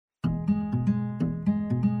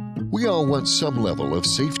We all want some level of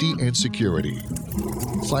safety and security.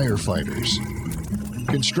 Firefighters,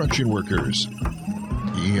 construction workers,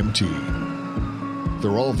 EMT.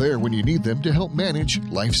 They're all there when you need them to help manage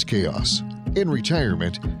life's chaos. In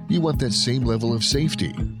retirement, you want that same level of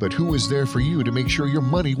safety, but who is there for you to make sure your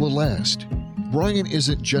money will last? Brian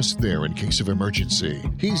isn't just there in case of emergency.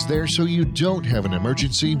 He's there so you don't have an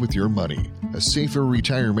emergency with your money. A safer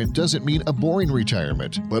retirement doesn't mean a boring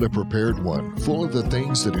retirement, but a prepared one, full of the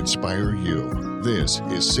things that inspire you. This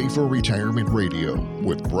is Safer Retirement Radio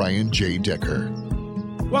with Brian J. Decker.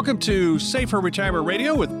 Welcome to Safer Retirement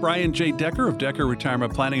Radio with Brian J. Decker of Decker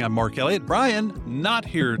Retirement Planning. I'm Mark Elliott. Brian, not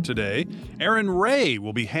here today. Arrin Wray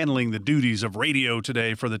will be handling the duties of radio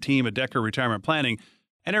today for the team at Decker Retirement Planning.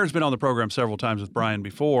 And Aaron's been on the program several times with Brian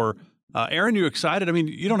before. Arrin, you excited? I mean,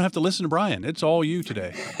 you don't have to listen to Brian. It's all you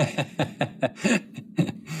today.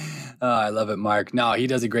 Oh, I love it, Mark. No, he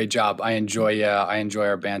does a great job. I enjoy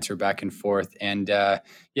our banter back and forth. And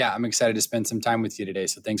I'm excited to spend some time with you today.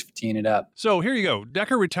 So thanks for teeing it up. So here you go,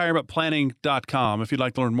 DeckerRetirementPlanning.com. If you'd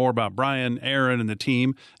like to learn more about Brian, Arrin, and the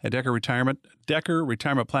team at Decker Retirement,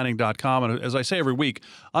 DeckerRetirementPlanning.com. And as I say every week,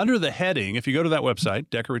 under the heading, if you go to that website,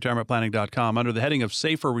 DeckerRetirementPlanning.com, under the heading of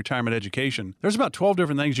Safer Retirement Education, there's about 12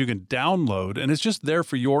 different things you can download, and it's just there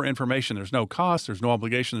for your information. There's no cost, there's no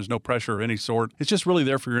obligation, there's no pressure of any sort. It's just really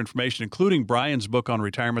there for your information, including Brian's book on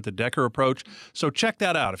retirement, The Decker Approach. So check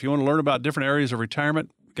that out. If you want to learn about different areas of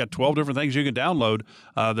retirement, got 12 different things you can download.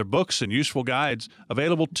 They're books and useful guides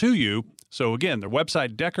available to you. So again, their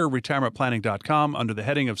website, DeckerRetirementPlanning.com, under the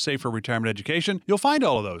heading of Safer Retirement Education. You'll find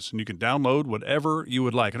all of those, and you can download whatever you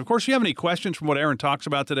would like. And of course, if you have any questions from what Arrin talks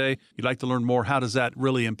about today, you'd like to learn more, how does that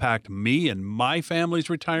really impact me and my family's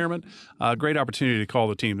retirement? Great opportunity to call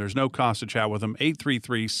the team. There's no cost to chat with them.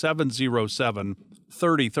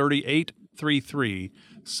 833-707-3030,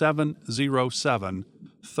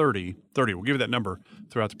 833-707-3030. We'll give you that number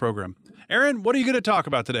throughout the program. Arrin, what are you going to talk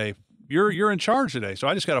about today? You're in charge today, so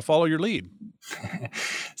I just got to follow your lead.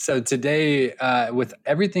 So today, with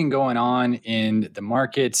everything going on in the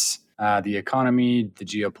markets, the economy, the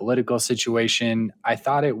geopolitical situation, I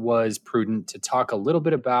thought it was prudent to talk a little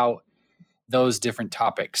bit about those different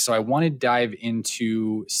topics. So I want to dive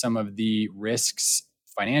into some of the risks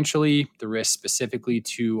financially, the risks specifically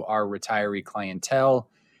to our retiree clientele,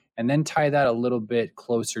 and then tie that a little bit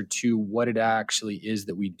closer to what it actually is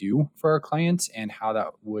that we do for our clients and how that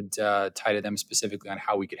would tie to them specifically on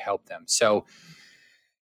how we could help them. So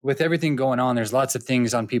with everything going on, there's lots of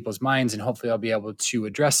things on people's minds, and hopefully I'll be able to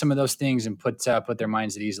address some of those things and put their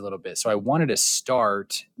minds at ease a little bit. So I wanted to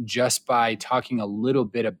start just by talking a little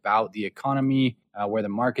bit about the economy, where the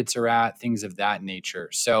markets are at, things of that nature.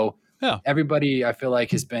 So everybody, I feel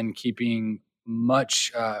like, has been keeping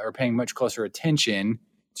paying much closer attention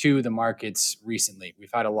to the markets recently. We've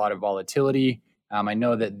had a lot of volatility. I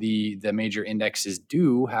know that the major indexes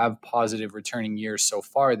do have positive returning years so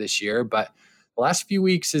far this year, but the last few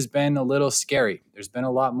weeks has been a little scary. There's been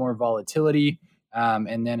a lot more volatility.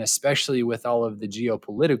 And then especially with all of the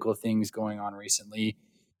geopolitical things going on recently,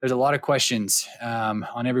 there's a lot of questions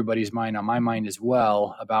on everybody's mind, on my mind as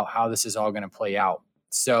well, about how this is all going to play out.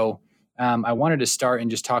 So I wanted to start and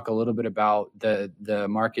just talk a little bit about the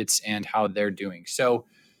markets and how they're doing. So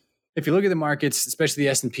if you look at the markets, especially the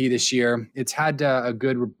S&P this year, it's had a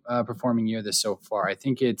good performing year so far. I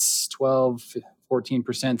think it's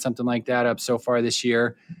 14%, something like that, up so far this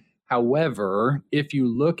year. However, if you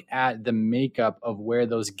look at the makeup of where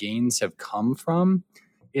those gains have come from,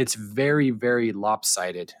 it's very, very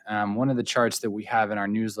lopsided. One of the charts that we have in our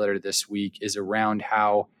newsletter this week is around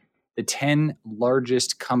how the 10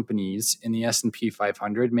 largest companies in the S&P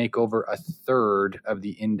 500 make over a third of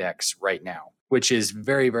the index right now, which is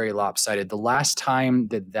very, very lopsided. The last time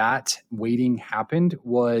that weighting happened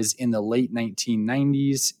was in the late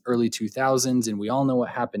 1990s, early 2000s, and we all know what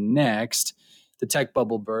happened next. The tech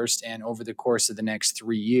bubble burst, and over the course of the next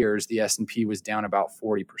 3 years, the S&P was down about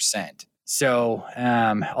 40%. So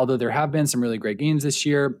although there have been some really great gains this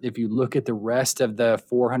year, if you look at the rest of the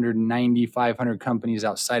 490, 500 companies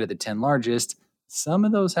outside of the 10 largest, some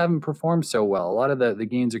of those haven't performed so well. A lot of the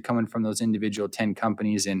gains are coming from those individual 10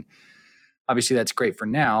 companies, and obviously that's great for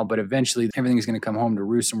now, but eventually everything is going to come home to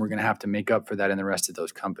roost, and we're going to have to make up for that in the rest of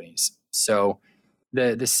those companies. So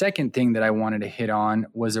the second thing that I wanted to hit on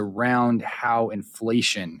was around how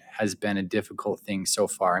inflation has been a difficult thing so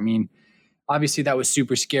far. I mean, obviously that was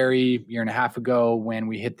super scary a year and a half ago when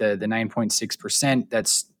we hit the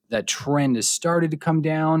 9.6%. That trend has started to come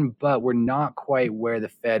down, but we're not quite where the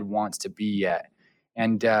Fed wants to be yet.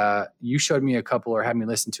 And you showed me a couple, or had me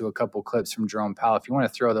listen to a couple clips from Jerome Powell. If you want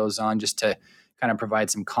to throw those on just to kind of provide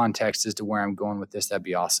some context as to where I'm going with this, that'd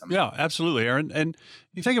be awesome. Yeah, absolutely, Arrin. And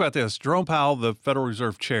you think about this, Jerome Powell, the Federal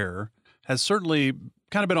Reserve Chair, has certainly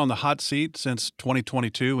kind of been on the hot seat since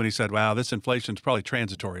 2022 when he said, wow, this inflation is probably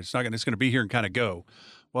transitory. It's going to be here and kind of go.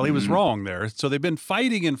 Well, he was wrong there. So they've been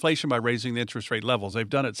fighting inflation by raising the interest rate levels. They've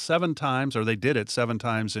done it 7 times, or they did it 7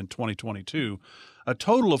 times in 2022, a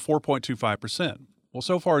total of 4.25%. Well,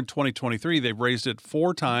 so far in 2023, they've raised it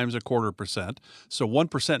 4 times 0.25%, so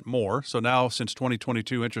 1% more. So now, since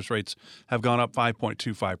 2022, interest rates have gone up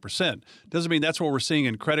 5.25%. Doesn't mean that's what we're seeing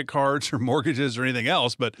in credit cards or mortgages or anything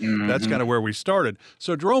else, but that's kind of where we started.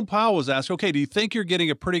 So Jerome Powell was asked, okay, do you think you're getting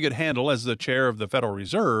a pretty good handle as the chair of the Federal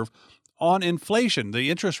Reserve on inflation? The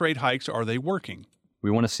interest rate hikes, are they working?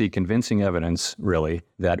 We want to see convincing evidence, really,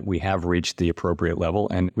 that we have reached the appropriate level,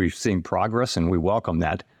 and we've seen progress, and we welcome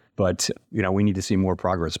that. But, we need to see more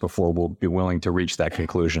progress before we'll be willing to reach that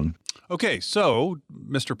conclusion. Okay, so,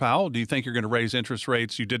 Mr. Powell, do you think you're going to raise interest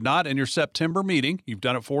rates? You did not in your September meeting. You've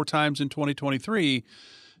done it 4 times in 2023.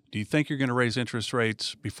 Do you think you're going to raise interest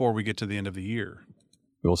rates before we get to the end of the year?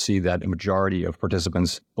 We'll see that a majority of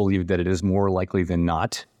participants believe that it is more likely than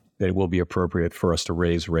not that it will be appropriate for us to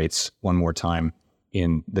raise rates one more time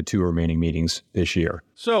in the 2 remaining meetings this year.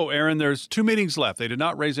 So, Arrin, there's 2 meetings left. They did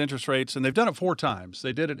not raise interest rates, and they've done it 4 times.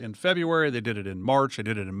 They did it in February, they did it in March, they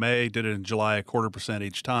did it in May, did it in July, 0.25%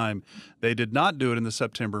 each time. They did not do it in the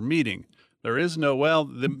September meeting.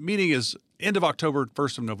 The meeting is end of October,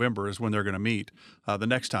 1st of November is when they're going to meet the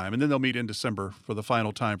next time, and then they'll meet in December for the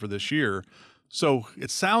final time for this year. So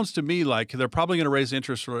it sounds to me like they're probably going to raise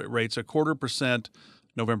interest rates 0.25%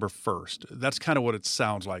 November 1st. That's kind of what it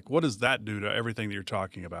sounds like. What does that do to everything that you're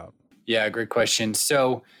talking about? Yeah, great question.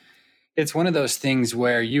 So it's one of those things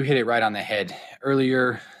where you hit it right on the head.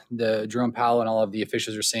 Earlier, the Jerome Powell and all of the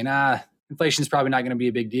officials are saying, inflation is probably not going to be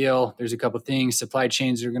a big deal. There's a couple of things. Supply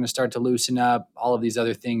chains are going to start to loosen up. All of these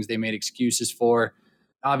other things they made excuses for.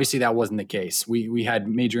 Obviously, that wasn't the case. We had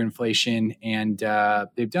major inflation, and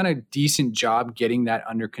they've done a decent job getting that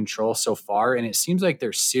under control so far. And it seems like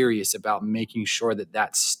they're serious about making sure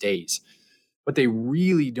that stays. What they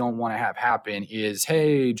really don't want to have happen is,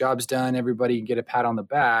 hey, job's done, everybody get a pat on the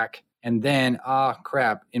back. And then,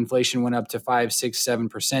 crap, inflation went up to 5, 6,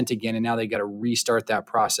 7% again. And now they got to restart that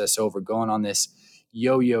process over, going on this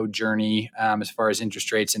yo-yo journey as far as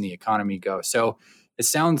interest rates and the economy go. So it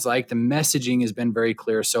sounds like the messaging has been very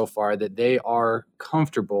clear so far that they are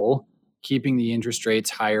comfortable keeping the interest rates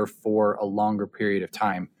higher for a longer period of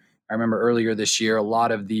time. I remember earlier this year, a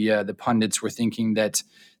lot of the pundits were thinking that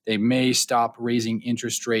they may stop raising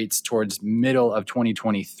interest rates towards middle of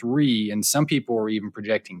 2023. And some people were even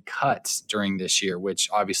projecting cuts during this year, which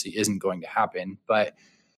obviously isn't going to happen. But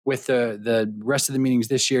with the rest of the meetings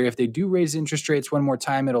this year, if they do raise interest rates one more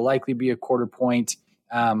time, it'll likely be 0.25 point.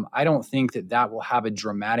 I don't think that will have a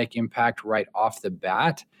dramatic impact right off the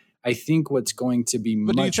bat. I think what's going to be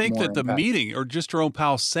much more. But do you think that the meeting, or just Jerome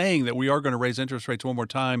Powell saying that we are going to raise interest rates one more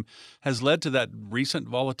time, has led to that recent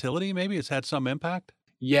volatility? Maybe it's had some impact?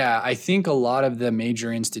 Yeah, I think a lot of the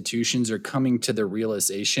major institutions are coming to the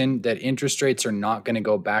realization that interest rates are not going to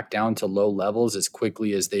go back down to low levels as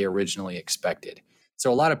quickly as they originally expected.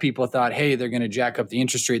 So a lot of people thought, hey, they're going to jack up the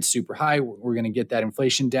interest rates super high. We're going to get that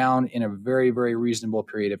inflation down in a very, very reasonable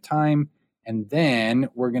period of time. And then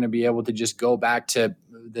we're going to be able to just go back to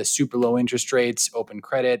the super low interest rates, open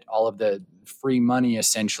credit, all of the free money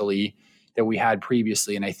essentially that we had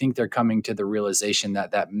previously. And I think they're coming to the realization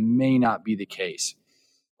that that may not be the case.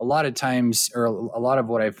 A lot of times, or a lot of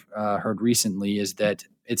what I've heard recently is that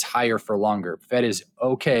it's higher for longer. Fed is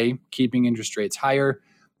okay keeping interest rates higher,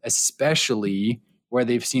 especially where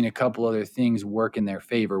they've seen a couple other things work in their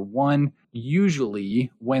favor. One, usually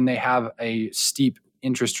when they have a steep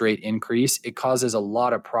interest rate increase, it causes a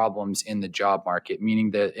lot of problems in the job market, meaning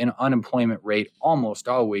the unemployment rate almost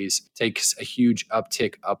always takes a huge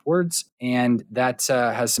uptick upwards. And that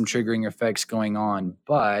has some triggering effects going on.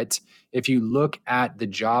 But if you look at the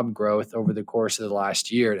job growth over the course of the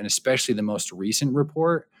last year, and especially the most recent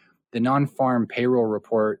report, the non-farm payroll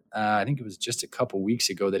report, I think it was just a couple weeks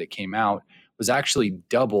ago that it came out, was actually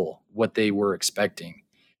double what they were expecting.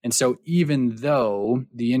 And so even though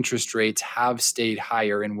the interest rates have stayed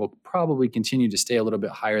higher and will probably continue to stay a little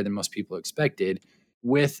bit higher than most people expected,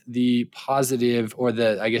 with the positive or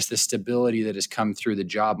the stability that has come through the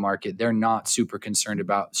job market, they're not super concerned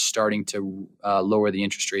about starting to lower the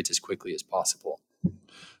interest rates as quickly as possible.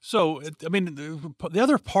 So, I mean, the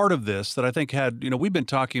other part of this that I think had, we've been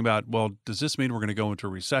talking about, well, does this mean we're going to go into a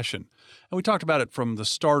recession? And we talked about it from the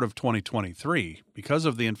start of 2023. Because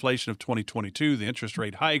of the inflation of 2022, the interest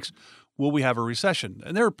rate hikes, will we have a recession?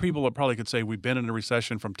 And there are people that probably could say we've been in a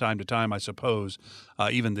recession from time to time, I suppose,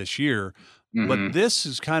 even this year. Mm-hmm. But this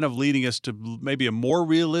is kind of leading us to maybe a more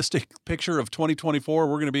realistic picture of 2024.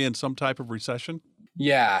 We're going to be in some type of recession.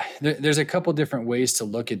 Yeah, there's a couple different ways to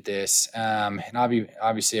look at this. And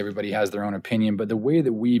obviously everybody has their own opinion, but the way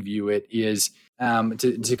that we view it is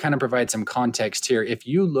to kind of provide some context here. If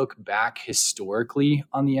you look back historically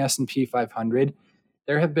on the S&P 500,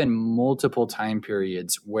 there have been multiple time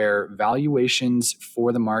periods where valuations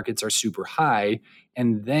for the markets are super high,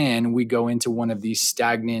 and then we go into one of these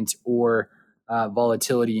stagnant or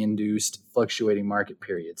volatility-induced fluctuating market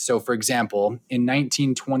periods. So, for example, in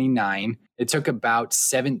 1929, it took about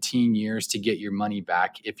 17 years to get your money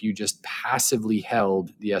back if you just passively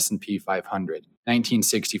held the S&P 500.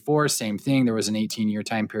 1964, same thing. There was an 18-year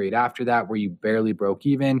time period after that where you barely broke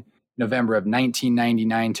even. November of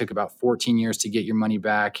 1999 took about 14 years to get your money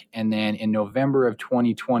back. And then in November of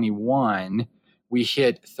 2021, we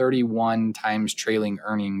hit 31 times trailing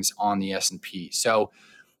earnings on the S&P. So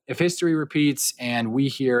if history repeats, and we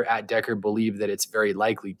here at Decker believe that it's very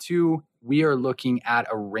likely to, we are looking at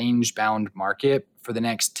a range-bound market for the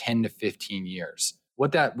next 10 to 15 years.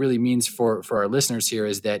 What that really means for our listeners here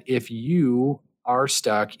is that if you are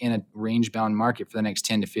stuck in a range-bound market for the next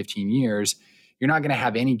 10 to 15 years, you're not going to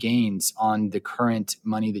have any gains on the current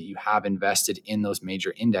money that you have invested in those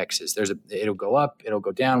major indexes. It'll go up, it'll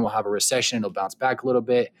go down, we'll have a recession, it'll bounce back a little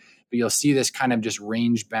bit, but you'll see this kind of just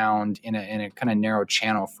range bound in a kind of narrow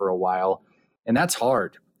channel for a while. And that's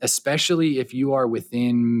hard, especially if you are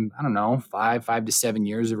within, 5 to 7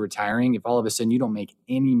 years of retiring. If all of a sudden you don't make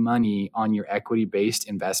any money on your equity-based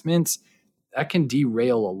investments, that can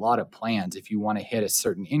derail a lot of plans if you want to hit a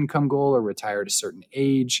certain income goal or retire at a certain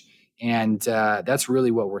age. And that's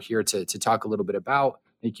really what we're here to talk a little bit about,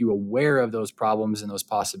 make you aware of those problems and those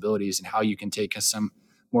possibilities and how you can take some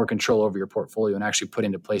more control over your portfolio and actually put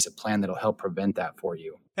into place a plan that'll help prevent that for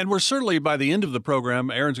you. And we're certainly, by the end of the program,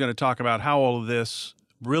 Arrin's going to talk about how all of this,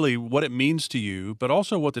 really what it means to you, but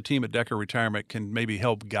also what the team at Decker Retirement can maybe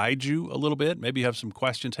help guide you a little bit. Maybe you have some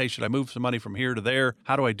questions. Hey, should I move some money from here to there?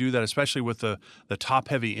 How do I do that? Especially with the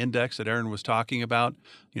top-heavy index that Arrin was talking about.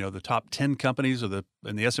 You know, the top 10 companies in the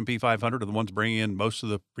S&P 500 are the ones bringing in most of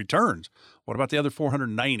the returns. What about the other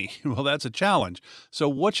 490? Well, that's a challenge. So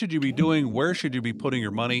what should you be doing? Where should you be putting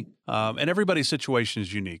your money? And everybody's situation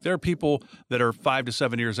is unique. There are people that are 5 to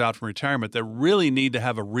 7 years out from retirement that really need to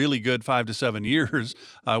have a really good 5 to 7 years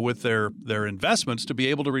with their investments to be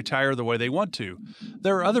able to retire the way they want to.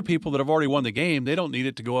 There are other people that have already won the game. They don't need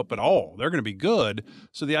it to go up at all. They're going to be good.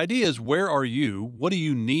 So the idea is, where are you? What do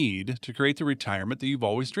you need to create the retirement that you've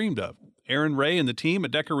always dreamed of? Arrin Wray and the team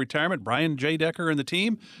at Decker Retirement, Brian J. Decker and the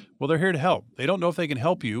team, well, they're here to help. They don't know if they can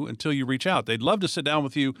help you until you reach out. They'd love to sit down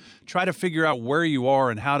with you, try to figure out where you are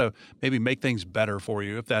and how to maybe make things better for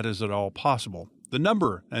you, if that is at all possible. The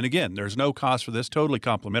number, and again, there's no cost for this, totally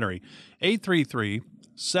complimentary,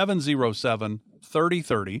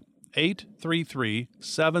 833-707-3030.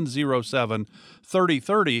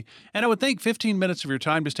 833-707-3030. And I would think 15 minutes of your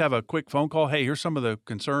time, just have a quick phone call. Hey, here's some of the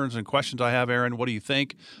concerns and questions I have, Arrin. What do you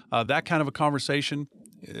think? That kind of a conversation.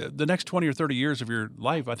 The next 20 or 30 years of your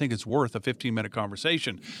life, I think it's worth a 15-minute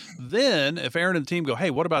conversation. Then if Arrin and the team go, hey,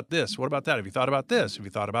 what about this? What about that? Have you thought about this? Have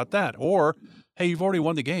you thought about that? Or, hey, you've already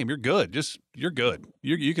won the game. You're good. You're good.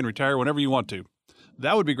 You can retire whenever you want to.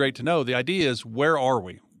 That would be great to know. The idea is, where are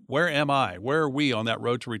we? Where am I? Where are we on that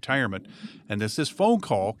road to retirement? And this phone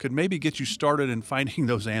call could maybe get you started in finding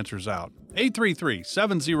those answers out.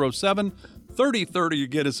 833-707-3030.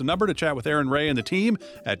 Again, it's the number to chat with Arrin Wray and the team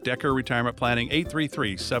at Decker Retirement Planning,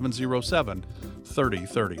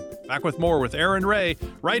 833-707-3030. Back with more with Arrin Wray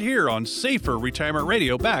right here on Safer Retirement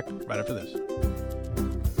Radio. Back right after this.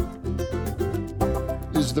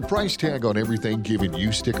 Is the price tag on everything giving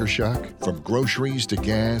you sticker shock? From groceries to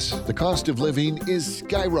gas, the cost of living is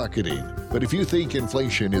skyrocketing. But if you think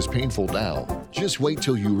inflation is painful now, just wait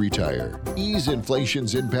till you retire. Ease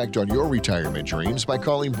inflation's impact on your retirement dreams by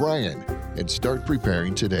calling Brian and start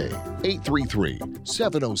preparing today.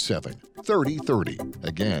 833-707-3030.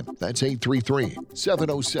 Again, that's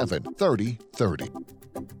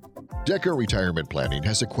 833-707-3030. Decker Retirement Planning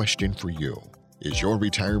has a question for you. Is your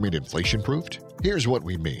retirement inflation-proofed? Here's what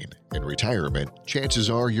we mean. In retirement, chances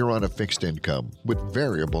are you're on a fixed income with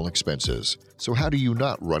variable expenses. So how do you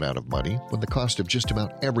not run out of money when the cost of just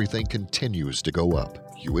about everything continues to go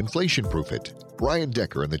up? You inflation-proof it. Brian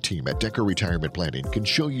Decker and the team at Decker Retirement Planning can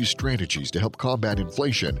show you strategies to help combat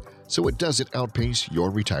inflation so it doesn't outpace your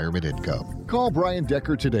retirement income. Call Brian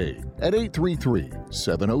Decker today at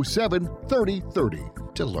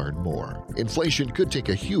 833-707-3030 to to learn more. Inflation could take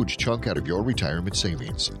a huge chunk out of your retirement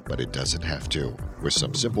savings, but it doesn't have to. With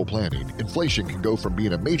some simple planning, inflation can go from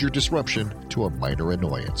being a major disruption to a minor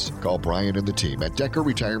annoyance. Call Brian and the team at Decker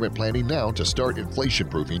Retirement Planning now to start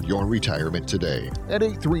inflation-proofing your retirement today at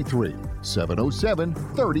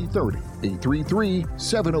 833-707-3030.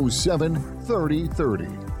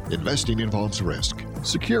 833-707-3030. Investing involves risk.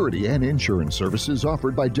 Security and insurance services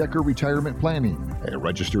offered by Decker Retirement Planning, a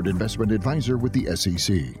registered investment advisor with the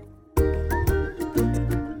SEC.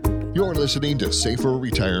 You're listening to Safer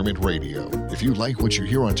Retirement Radio. If you like what you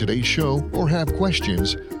hear on today's show or have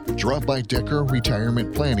questions, drop by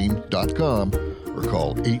DeckerRetirementPlanning.com or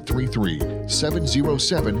call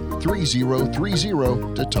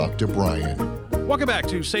 833-707-3030 to talk to Brian. Welcome back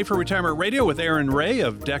to Safer Retirement Radio with Arrin Wray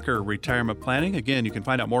of Decker Retirement Planning. Again, you can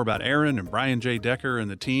find out more about Arrin and Brian J. Decker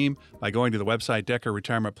and the team by going to the website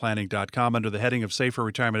DeckerRetirementPlanning.com under the heading of Safer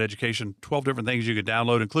Retirement Education. 12 different things you could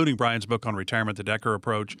download, including Brian's book on retirement, The Decker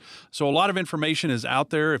Approach. So a lot of information is out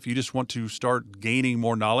there if you just want to start gaining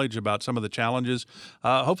more knowledge about some of the challenges,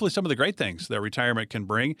 hopefully some of the great things that retirement can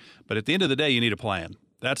bring. But at the end of the day, you need a plan.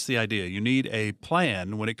 That's the idea. You need a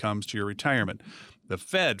plan when it comes to your retirement. The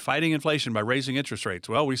Fed fighting inflation by raising interest rates.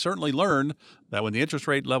 Well, we certainly learned that when the interest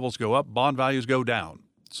rate levels go up, bond values go down.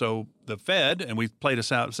 So the Fed, and we've played a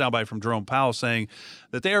soundbite from Jerome Powell saying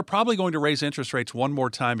that they are probably going to raise interest rates one more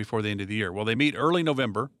time before the end of the year. Well, they meet early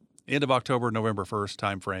November, end of October, November 1st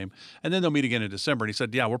timeframe, and then they'll meet again in December. And he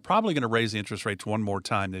said, yeah, we're probably going to raise the interest rates one more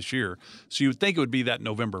time this year. So you would think it would be that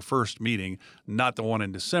November 1st meeting, not the one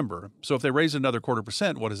in December. So if they raise another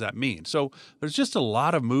 0.25%, what does that mean? So there's just a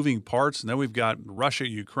lot of moving parts. And then we've got Russia,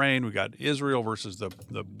 Ukraine, we've got Israel versus the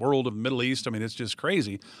world of the Middle East. I mean, it's just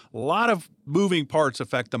crazy. A lot of moving parts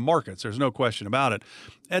affect the markets. There's no question about it.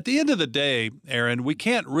 At the end of the day, Arrin, we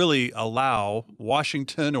can't really allow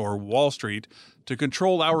Washington or Wall Street to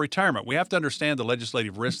control our retirement. We have to understand the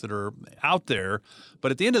legislative risks that are out there. But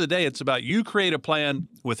at the end of the day, it's about you create a plan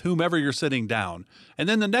with whomever you're sitting down. And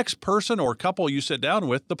then the next person or couple you sit down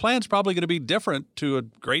with, the plan's probably going to be different to a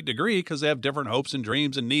great degree because they have different hopes and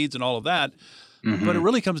dreams and needs and all of that. Mm-hmm. But it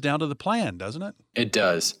really comes down to the plan, doesn't it? It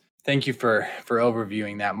does. Thank you for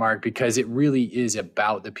overviewing that, Mark, because it really is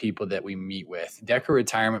about the people that we meet with. Decker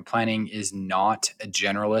Retirement Planning is not a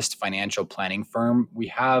generalist financial planning firm. We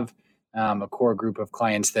have a core group of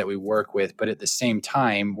clients that we work with, but at the same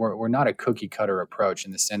time, we're not a cookie cutter approach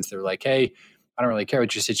in the sense they're like, hey, I don't really care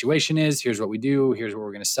what your situation is. Here's what we do. Here's what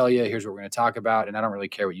we're going to sell you. Here's what we're going to talk about. And I don't really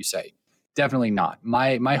care what you say. Definitely not.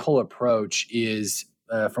 My whole approach is,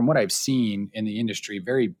 from what I've seen in the industry,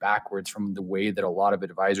 very backwards from the way that a lot of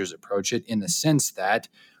advisors approach it, in the sense that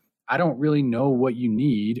I don't really know what you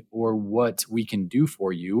need or what we can do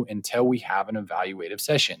for you until we have an evaluative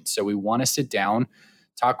session. So we want to sit down,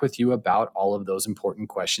 talk with you about all of those important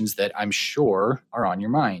questions that I'm sure are on your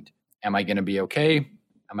mind. Am I going to be okay?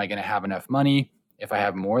 Am I going to have enough money? If I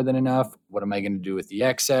have more than enough, what am I going to do with the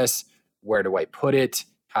excess? Where do I put it?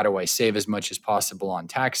 How do I save as much as possible on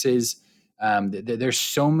taxes? There's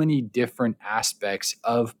so many different aspects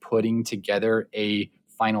of putting together a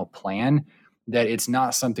final plan that it's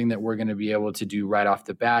not something that we're going to be able to do right off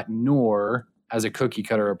the bat, nor as a cookie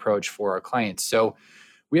cutter approach for our clients. So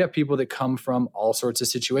we have people that come from all sorts of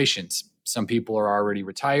situations. Some people are already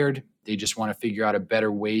retired. They just want to figure out a better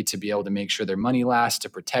way to be able to make sure their money lasts, to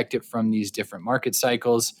protect it from these different market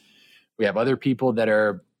cycles. We have other people that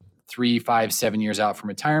are 3, 5, 7 years out from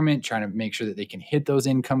retirement, trying to make sure that they can hit those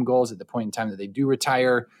income goals at the point in time that they do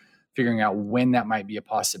retire, figuring out when that might be a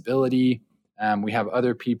possibility. We have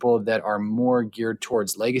other people that are more geared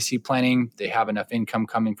towards legacy planning. They have enough income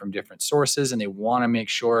coming from different sources, and they want to make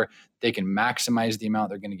sure they can maximize the amount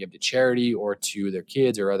they're going to give to charity or to their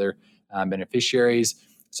kids or other beneficiaries.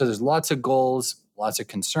 So there's lots of goals, lots of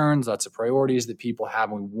concerns, lots of priorities that people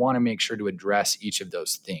have, and we want to make sure to address each of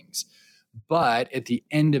those things. But at the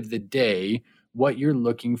end of the day, what you're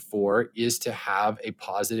looking for is to have a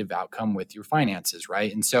positive outcome with your finances,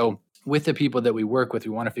 right? And so with the people that we work with,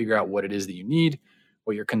 we want to figure out what it is that you need,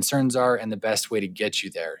 what your concerns are, and the best way to get you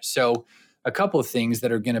there. So a couple of things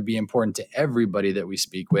that are going to be important to everybody that we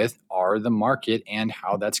speak with are the market and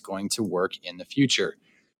how that's going to work in the future.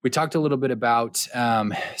 We talked a little bit about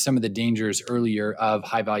some of the dangers earlier of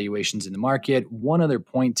high valuations in the market. One other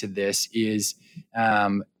point to this is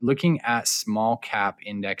looking at small cap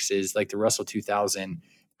indexes like the Russell 2000.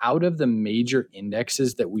 Out of the major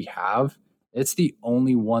indexes that we have, it's the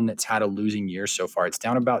only one that's had a losing year so far. It's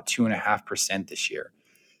down about 2.5% this year.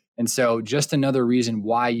 And so just another reason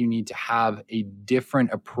why you need to have a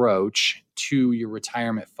different approach to your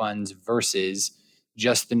retirement funds versus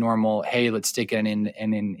just the normal, hey, let's stick it in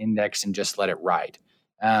an index and just let it ride.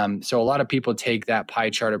 So a lot of people take that pie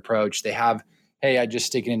chart approach. They have, hey, I just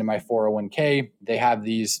stick it into my 401k. They have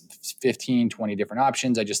these 15, 20 different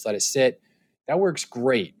options. I just let it sit. That works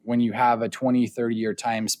great when you have a 20, 30-year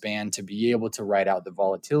time span to be able to write out the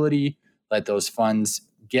volatility, let those funds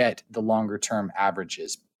get the longer term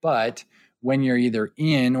averages. But when you're either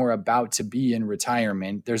in or about to be in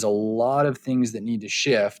retirement, there's a lot of things that need to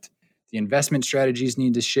shift. The investment strategies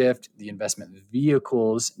need to shift. The investment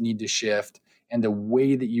vehicles need to shift. And the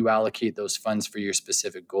way that you allocate those funds for your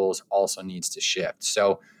specific goals also needs to shift.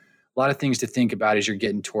 So a lot of things to think about as you're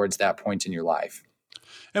getting towards that point in your life.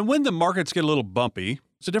 And when the markets get a little bumpy,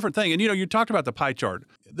 it's a different thing. And, you talked about the pie chart.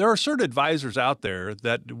 There are certain advisors out there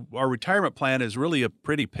that our retirement plan is really a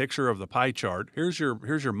pretty picture of the pie chart. Here's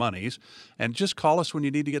your monies. And just call us when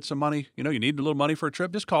you need to get some money. You need a little money for a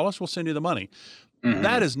trip. Just call us. We'll send you the money. Mm-hmm.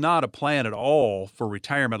 That is not a plan at all for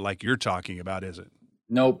retirement like you're talking about, is it?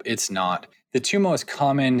 Nope, it's not. The two most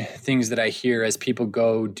common things that I hear as people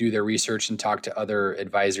go do their research and talk to other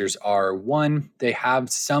advisors are, one, they have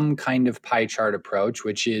some kind of pie chart approach,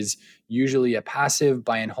 which is usually a passive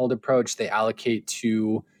buy and hold approach. They allocate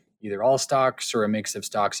to either all stocks or a mix of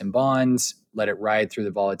stocks and bonds, let it ride through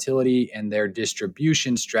the volatility, and their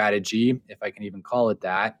distribution strategy, if I can even call it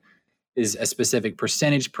that, is a specific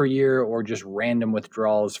percentage per year or just random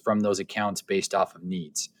withdrawals from those accounts based off of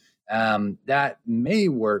needs. That may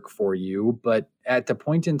work for you, but at the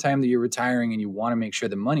point in time that you're retiring and you want to make sure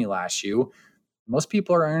the money lasts you, most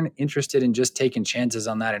people aren't interested in just taking chances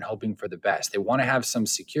on that and hoping for the best. They want to have some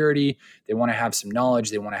security. They want to have some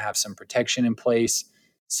knowledge. They want to have some protection in place.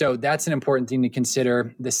 So that's an important thing to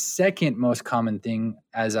consider. The second most common thing,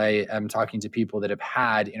 as I am talking to people that have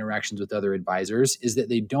had interactions with other advisors, is that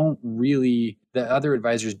the other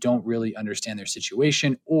advisors don't really understand their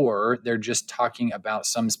situation, or they're just talking about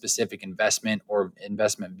some specific investment or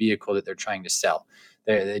investment vehicle that they're trying to sell.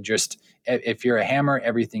 They just, if you're a hammer,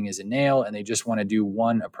 everything is a nail, and they just want to do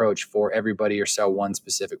one approach for everybody or sell one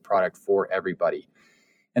specific product for everybody.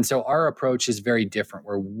 And so our approach is very different,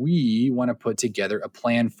 where we want to put together a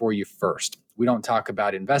plan for you first. We don't talk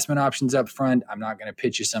about investment options up front. I'm not going to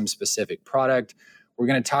pitch you some specific product. We're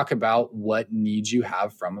going to talk about what needs you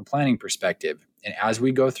have from a planning perspective. And as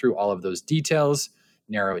we go through all of those details,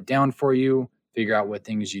 narrow it down for you, figure out what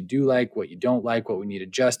things you do like, what you don't like, what we need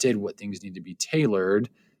adjusted, what things need to be tailored.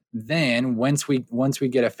 Then once we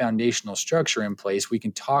get a foundational structure in place, we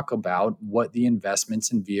can talk about what the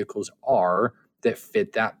investments and vehicles are that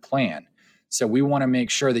fit that plan. So we want to make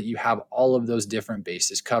sure that you have all of those different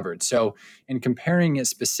bases covered. So in comparing it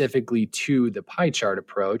specifically to the pie chart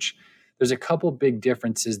approach, there's a couple big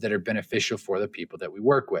differences that are beneficial for the people that we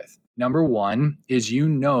work with. Number one is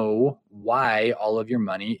why all of your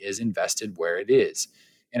money is invested where it is.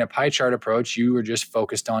 In a pie chart approach, you are just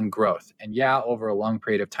focused on growth. And over a long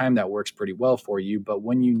period of time, that works pretty well for you. But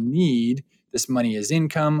when you need this money as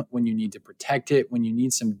income, when you need to protect it, when you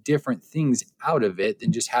need some different things out of it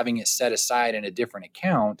than just having it set aside in a different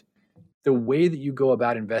account, the way that you go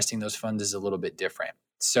about investing those funds is a little bit different.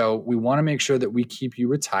 So we want to make sure that we keep you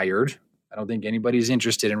retired. I don't think anybody's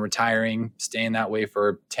interested in retiring, staying that way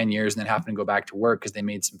for 10 years and then having to go back to work because they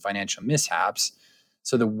made some financial mishaps.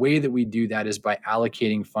 So the way that we do that is by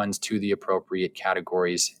allocating funds to the appropriate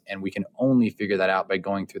categories. And we can only figure that out by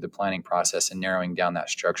going through the planning process and narrowing down that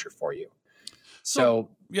structure for you. So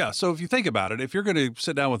if you think about it, if you're going to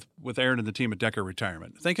sit down with Arrin and the team at Decker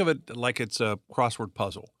Retirement, think of it like it's a crossword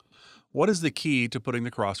puzzle. What is the key to putting the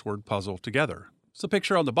crossword puzzle together? It's the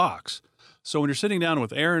picture on the box. So when you're sitting down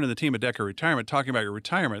with Arrin and the team at Decker Retirement talking about your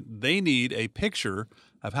retirement, they need a picture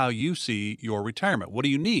of how you see your retirement. What do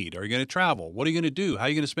you need? Are you going to travel? What are you going to do? How are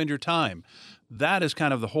you going to spend your time? That is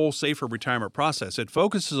kind of the whole safer retirement process. It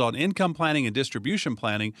focuses on income planning and distribution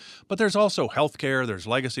planning, but there's also healthcare, there's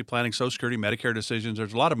legacy planning, Social Security, Medicare decisions.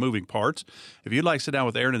 There's a lot of moving parts. If you'd like to sit down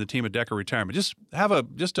with Arrin and the team at Decker Retirement, just have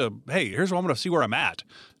hey, here's what I'm going to see where I'm at.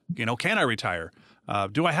 Can I retire?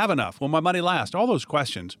 Do I have enough? Will my money last? All those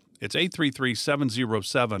questions. It's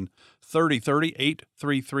 833-707-3030,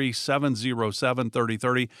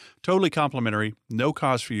 833-707-3030. Totally complimentary, no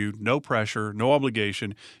cost for you, no pressure, no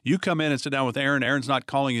obligation. You come in and sit down with Arrin. Arrin's not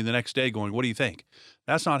calling you the next day going, what do you think?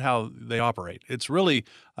 That's not how they operate. It's really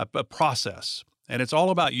a process, and it's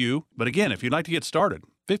all about you. But again, if you'd like to get started,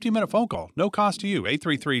 15-minute phone call, no cost to you,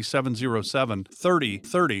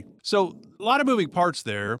 833-707-3030. So a lot of moving parts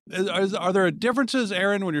there. Are there differences,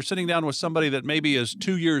 Arrin, when you're sitting down with somebody that maybe is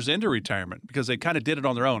 2 years into retirement because they kind of did it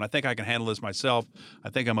on their own? I think I can handle this myself. I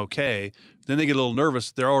think I'm okay. Then they get a little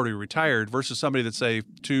nervous. They're already retired versus somebody that's, say,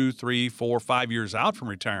 2, 3, 4, 5 years out from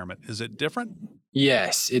retirement. Is it different?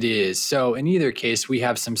 Yes, it is. So in either case, we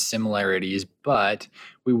have some similarities, but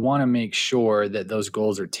we want to make sure that those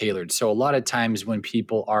goals are tailored. So a lot of times when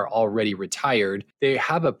people are already retired, they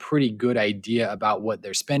have a pretty good idea about what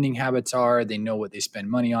their spending habits are. They know what they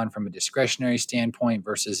spend money on from a discretionary standpoint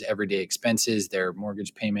versus everyday expenses, their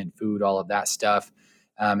mortgage payment, food, all of that stuff.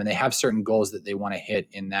 And they have certain goals that they want to hit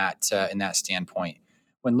in that standpoint.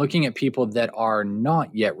 When looking at people that are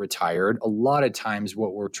not yet retired, a lot of times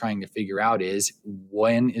what we're trying to figure out is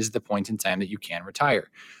when is the point in time that you can retire.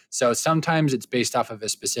 So sometimes it's based off of a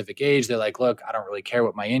specific age. They're like, look, I don't really care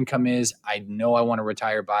what my income is. I know I want to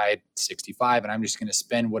retire by 65 and I'm just going to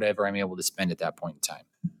spend whatever I'm able to spend at that point in time.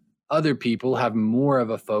 Other people have more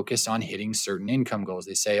of a focus on hitting certain income goals.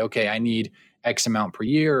 They say, okay, I need X amount per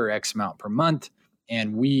year or X amount per month.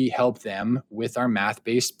 And we help them with our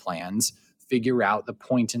math-based plans figure out the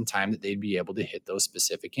point in time that they'd be able to hit those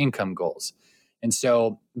specific income goals. And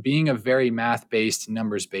so being a very math-based,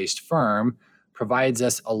 numbers-based firm provides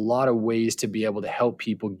us a lot of ways to be able to help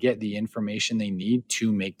people get the information they need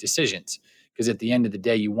to make decisions. Because at the end of the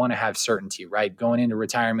day, you want to have certainty, right? Going into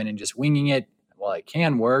retirement and just winging it, while it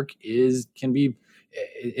can work, is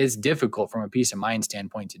difficult from a peace of mind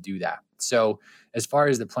standpoint to do that. So as far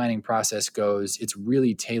as the planning process goes, it's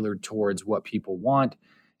really tailored towards what people want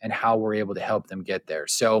and how we're able to help them get there.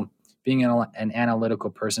 So being an analytical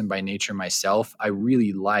person by nature myself, I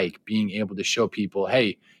really like being able to show people,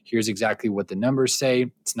 hey, here's exactly what the numbers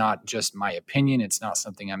say. It's not just my opinion. It's not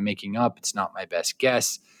something I'm making up. It's not my best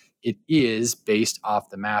guess. It is based off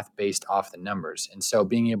the math, based off the numbers. And so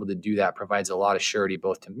being able to do that provides a lot of surety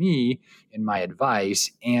both to me in my advice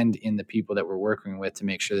and in the people that we're working with to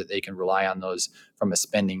make sure that they can rely on those from a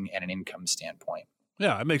spending and an income standpoint.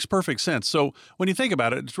 Yeah, it makes perfect sense. So when you think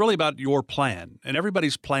about it, it's really about your plan, and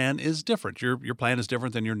everybody's plan is different. Your plan is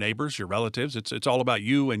different than your neighbors, your relatives. It's all about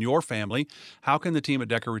you and your family. How can the team at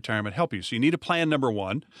Decker Retirement help you? So you need a plan, number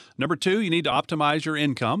one. Number two, you need to optimize your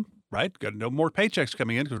income. Right? Got no more paychecks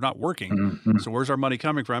coming in because we're not working. Mm-hmm. So where's our money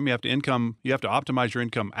coming from? You have to optimize your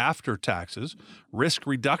income after taxes. Risk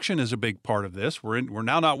reduction is a big part of this. We're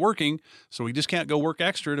now not working, so we just can't go work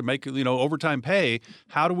extra to make overtime pay.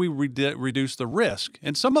 How do we reduce the risk?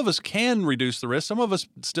 And some of us can reduce the risk. Some of us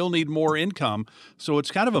still need more income. So it's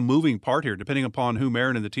kind of a moving part here, depending upon who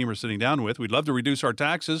Arrin and the team are sitting down with. We'd love to reduce our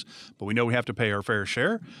taxes, but we know we have to pay our fair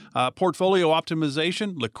share. Portfolio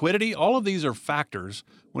optimization, liquidity, all of these are factors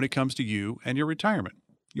when it comes to you and your retirement.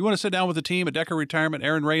 You want to sit down with the team at Decker Retirement,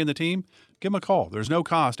 Arrin Wray and the team? Give them a call. There's no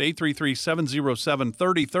cost.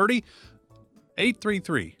 833-707-3030.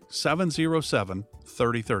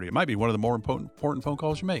 833-707-3030. It might be one of the more important phone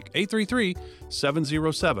calls you make.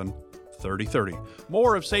 833-707-3030.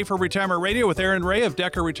 More of Safer Retirement Radio with Arrin Wray of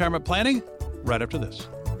Decker Retirement Planning right after this.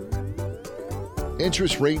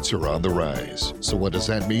 Interest rates are on the rise. So what does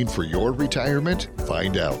that mean for your retirement?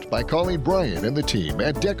 Find out by calling Brian and the team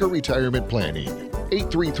at Decker Retirement Planning.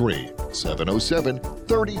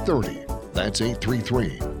 833-707-3030. That's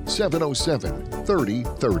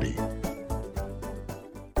 833-707-3030.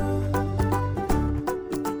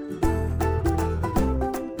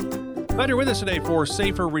 Glad you're with us today for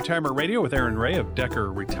Safer Retirement Radio with Arrin Wray of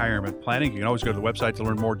Decker Retirement Planning. You can always go to the website to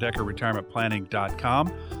learn more,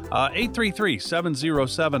 deckerretirementplanning.com.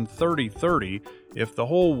 833-707-3030. If the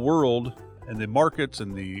whole world and the markets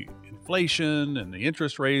and the inflation and the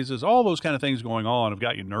interest raises, all those kind of things going on have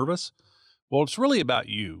got you nervous, well, it's really about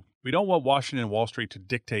you. We don't want Washington and Wall Street to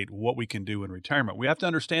dictate what we can do in retirement. We have to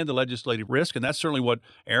understand the legislative risk, and that's certainly what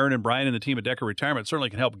Arrin and Brian and the team at Decker Retirement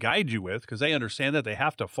certainly can help guide you with, because they understand that they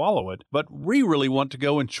have to follow it. But we really want to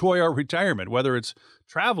go enjoy our retirement, whether it's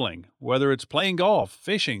traveling, whether it's playing golf,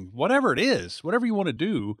 fishing, whatever it is, whatever you want to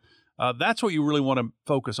do. That's what you really want to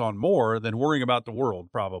focus on more than worrying about the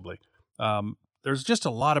world, probably. There's just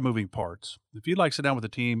a lot of moving parts. If you'd like to sit down with the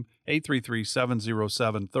team,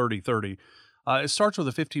 833-707-3030. It starts with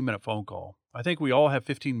a 15-minute phone call. I think we all have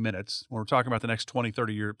 15 minutes when we're talking about the next 20,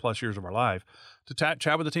 30 plus years of our life to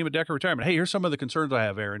chat with the team at Decker Retirement. Hey, here's some of the concerns I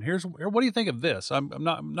have, Arrin. What do you think of this? I'm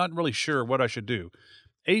not really sure what I should do.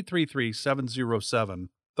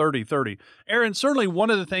 833-707-3030. Arrin, certainly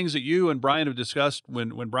one of the things that you and Brian have discussed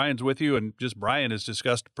when Brian's with you, and just Brian has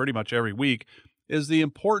discussed pretty much every week, is the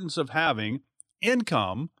importance of having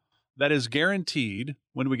income that is guaranteed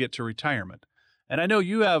when we get to retirement. And I know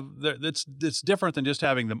you have, it's different than just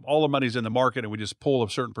having all the money's in the market and we just pull a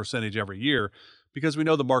certain percentage every year, because we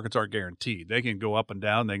know the markets aren't guaranteed. They can go up and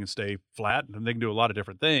down, they can stay flat, and they can do a lot of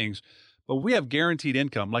different things. But we have guaranteed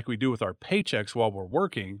income like we do with our paychecks while we're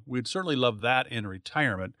working. We'd certainly love that in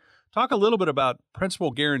retirement. Talk a little bit about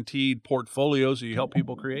principal guaranteed portfolios that you help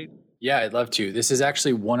people create. Yeah, I'd love to. This is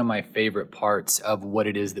actually one of my favorite parts of what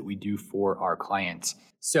it is that we do for our clients.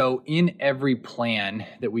 So, in every plan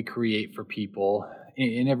that we create for people,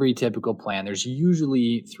 in every typical plan, there's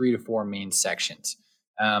usually 3 to 4 main sections.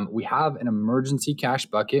 We have an emergency cash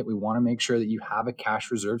bucket. We want to make sure that you have a cash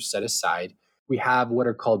reserve set aside. We have what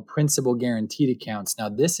are called principal guaranteed accounts. Now,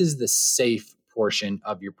 this is the safe portion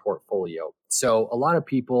of your portfolio. So, a lot of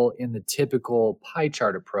people in the typical pie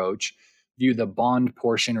chart approach view the bond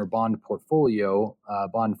portion or bond portfolio,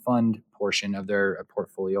 bond fund portion of their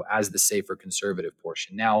portfolio as the safer conservative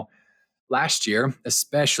portion. Now, last year,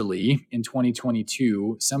 especially in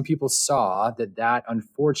 2022, some people saw that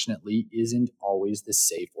unfortunately isn't always the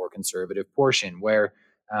safe or conservative portion, where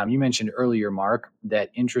you mentioned earlier, Mark, that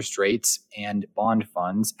interest rates and bond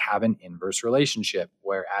funds have an inverse relationship,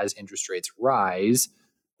 whereas interest rates rise,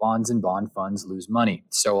 bonds and bond funds lose money.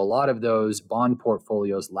 So a lot of those bond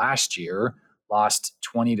portfolios last year lost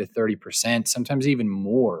 20 to 30%, sometimes even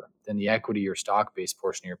more than the equity or stock-based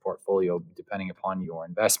portion of your portfolio, depending upon your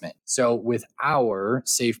investment. So with our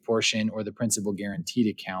safe portion or the principal guaranteed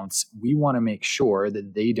accounts, we want to make sure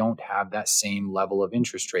that they don't have that same level of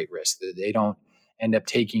interest rate risk, that they don't end up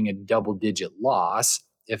taking a double-digit loss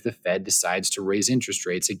if the Fed decides to raise interest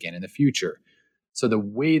rates again in the future. So the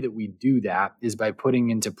way that we do that is by putting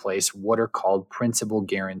into place what are called principal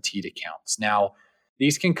guaranteed accounts. Now,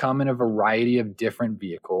 these can come in a variety of different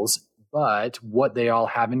vehicles, but what they all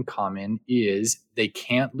have in common is they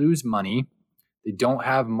can't lose money. They don't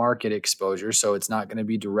have market exposure, so it's not going to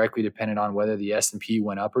be directly dependent on whether the S&P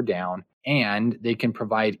went up or down, and they can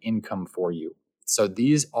provide income for you. So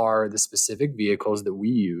these are the specific vehicles that we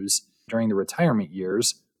use during the retirement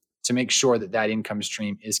years to make sure that income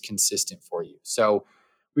stream is consistent for you. So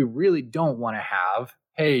we really don't want to have,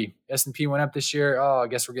 hey, S&P went up this year. Oh, I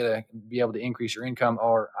guess we're going to be able to increase your income.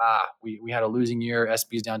 Or, we had a losing year.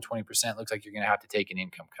 S&P's down 20%. Looks like you're going to have to take an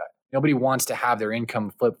income cut. Nobody wants to have their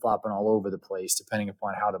income flip-flopping all over the place, depending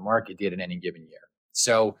upon how the market did in any given year.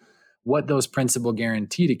 So what those principal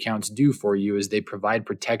guaranteed accounts do for you is they provide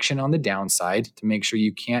protection on the downside to make sure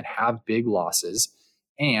you can't have big losses.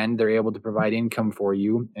 And they're able to provide income for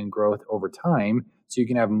you and growth over time so you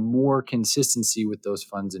can have more consistency with those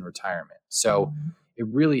funds in retirement. So it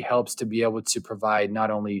really helps to be able to provide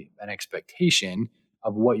not only an expectation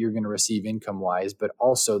of what you're going to receive income-wise, but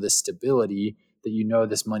also the stability that you know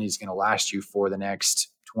this money is going to last you for the next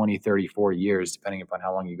 20, 30, 40 years, depending upon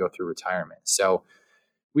how long you go through retirement. So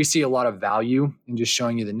we see a lot of value in just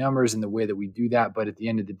showing you the numbers and the way that we do that. But at the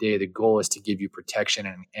end of the day, the goal is to give you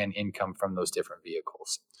protection and income from those different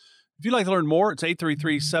vehicles. If you'd like to learn more, it's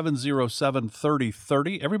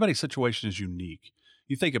 833-707-3030. Everybody's situation is unique.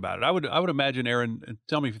 You think about it. I would imagine, Arrin, and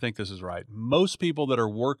tell me if you think this is right, most people that are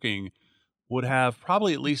working would have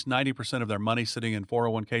probably at least 90% of their money sitting in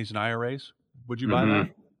 401ks and IRAs. Would you buy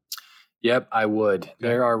that? Yep, I would. Okay.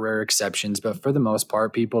 There are rare exceptions, but for the most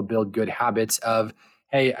part, people build good habits of,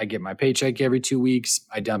 hey, I get my paycheck every 2 weeks.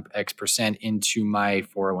 I dump X percent into my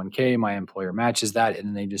 401k. My employer matches that, and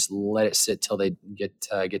then they just let it sit till they get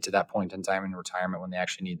to that point in time in retirement when they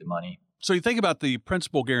actually need the money. So you think about the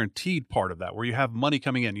principal guaranteed part of that, where you have money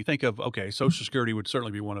coming in. You think of, okay, Social Security would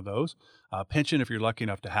certainly be one of those. Pension, if you're lucky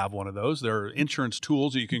enough to have one of those. There are insurance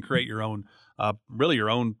tools that you can create your own, really your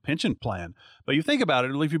own pension plan. But you think about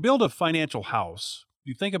it, if you build a financial house,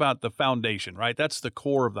 you think about the foundation, right? That's the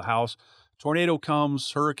core of the house. Tornado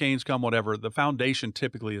comes, hurricanes come, whatever, the foundation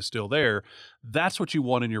typically is still there. That's what you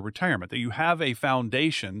want in your retirement, that you have a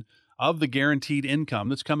foundation of the guaranteed income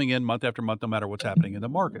that's coming in month after month, no matter what's happening in the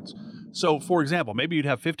markets. So, for example, maybe you'd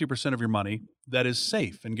have 50% of your money that is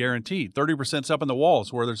safe and guaranteed. 30%'s up in the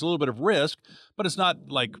walls where there's a little bit of risk, but it's not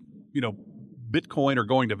like, Bitcoin or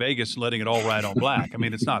going to Vegas and letting it all ride on black. I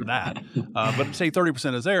mean, it's not that. But say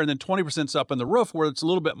 30% is there, and then 20%'s up in the roof where it's a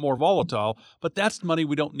little bit more volatile. But that's money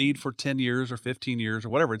we don't need for 10 years or 15 years or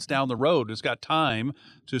whatever. It's down the road. It's got time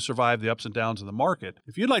to survive the ups and downs of the market.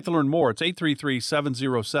 If you'd like to learn more, it's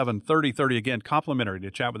 833-707-3030. Again, complimentary to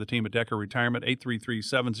chat with the team at Decker Retirement,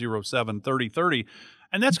 833-707-3030.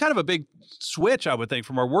 And that's kind of a big switch, I would think,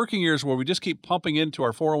 from our working years where we just keep pumping into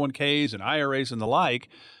our 401ks and IRAs and the like.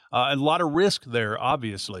 And a lot of risk there,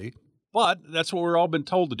 obviously, but that's what we're all been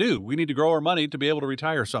told to do. We need to grow our money to be able to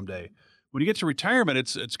retire someday. When you get to retirement,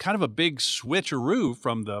 it's kind of a big switcheroo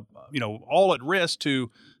from the, all at risk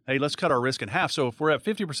to, hey, let's cut our risk in half. So if we're at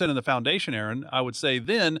 50% in the foundation, Arrin, I would say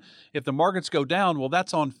then if the markets go down, well,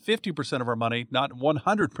 that's on 50% of our money, not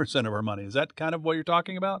 100% of our money. Is that kind of what you're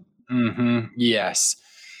talking about? Yes.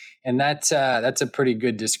 And that's a pretty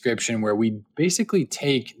good description where we basically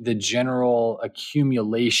take the general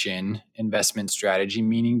accumulation investment strategy,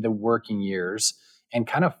 meaning the working years, and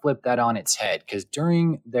kind of flip that on its head. Because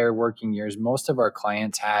during their working years, most of our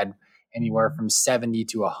clients had anywhere from 70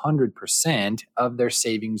 to 100% of their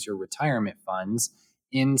savings or retirement funds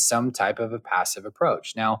in some type of a passive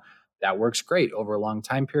approach. Now, that works great over a long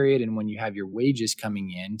time period and when you have your wages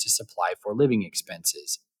coming in to supply for living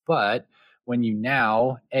expenses. But when you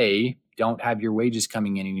now, A, don't have your wages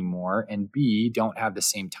coming in anymore, and B, don't have the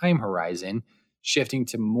same time horizon, shifting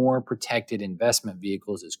to more protected investment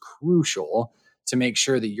vehicles is crucial to make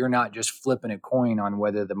sure that you're not just flipping a coin on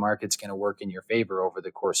whether the market's going to work in your favor over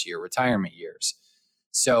the course of your retirement years.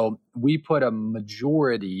 So we put a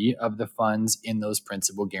majority of the funds in those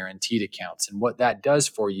principal guaranteed accounts. And what that does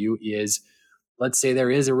for you is, let's say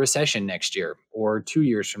there is a recession next year or 2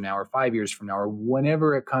 years from now or 5 years from now or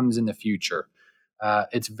whenever it comes in the future.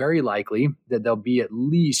 It's very likely that there'll be at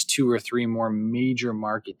least 2 or 3 more major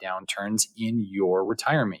market downturns in your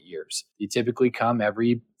retirement years. They typically come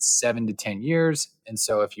every 7 to 10 years. And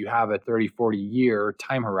so if you have a 30, 40 year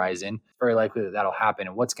time horizon, it's very likely that that'll happen.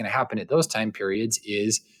 And what's going to happen at those time periods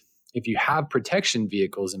is if you have protection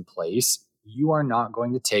vehicles in place, you are not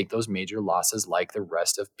going to take those major losses like the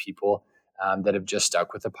rest of people that have just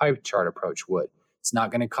stuck with a pie chart approach would. It's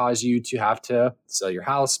not going to cause you to have to sell your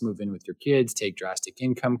house, move in with your kids, take drastic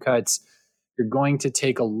income cuts. You're going to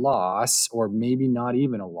take a loss, or maybe not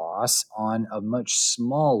even a loss, on a much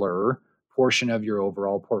smaller portion of your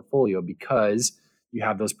overall portfolio because you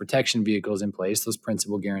have those protection vehicles in place, those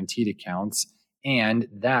principal guaranteed accounts, and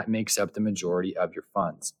that makes up the majority of your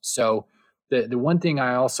funds. So the one thing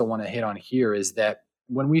I also want to hit on here is that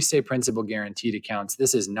when we say principal guaranteed accounts,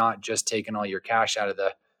 this is not just taking all your cash out of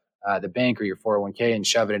the bank or your 401k and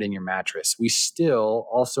shoving it in your mattress. We still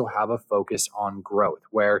also have a focus on growth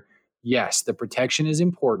where, yes, the protection is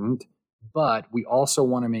important, but we also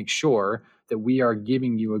want to make sure that we are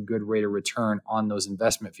giving you a good rate of return on those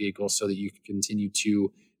investment vehicles so that you can continue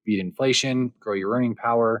to beat inflation, grow your earning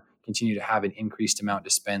power, continue to have an increased amount to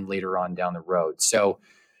spend later on down the road. So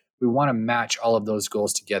we want to match all of those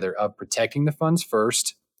goals together of protecting the funds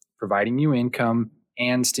first, providing you income,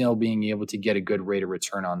 and still being able to get a good rate of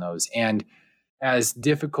return on those. And as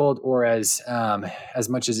difficult or as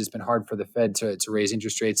much as it's been hard for the Fed to raise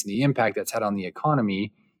interest rates and the impact that's had on the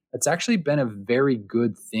economy, it's actually been a very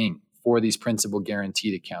good thing for these principal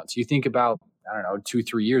guaranteed accounts. You think about,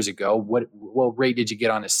 2-3 years ago, what rate did you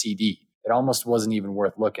get on a CD? It almost wasn't even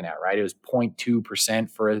worth looking at, right? It was 0.2%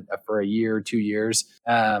 for a year, 2 years.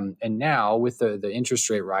 And now with the interest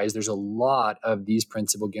rate rise, there's a lot of these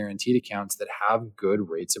principal guaranteed accounts that have good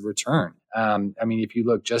rates of return. If you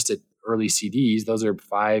look just at early CDs, those are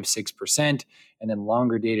 5-6%. And then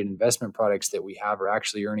longer dated investment products that we have are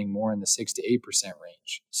actually earning more in the 6 to 8%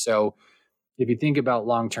 range. So if you think about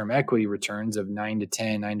long-term equity returns of 9 to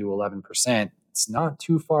 10, 9 to 11%, it's not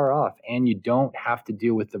too far off, and you don't have to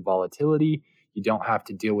deal with the volatility. You don't have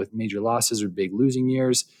to deal with major losses or big losing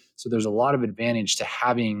years. So there's a lot of advantage to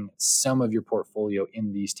having some of your portfolio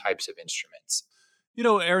in these types of instruments.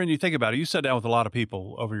 Arrin, you think about it. You sat down with a lot of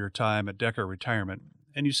people over your time at Decker Retirement,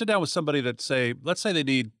 and you sit down with somebody that let's say they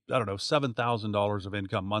need, $7,000 of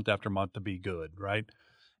income month after month to be good, right?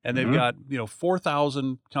 And they've got,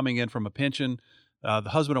 $4,000 coming in from a pension. The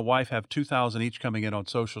husband and wife have $2,000 each coming in on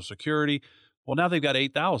Social Security. Well, now they've got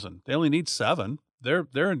 $8,000. They only need $7,000.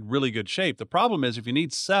 They're in really good shape. The problem is if you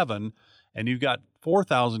need $7,000 and you've got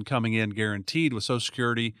 $4,000 coming in guaranteed with Social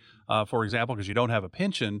Security, for example, because you don't have a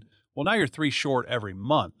pension, well, now you're $3,000 short every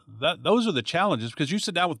month. Those are the challenges because you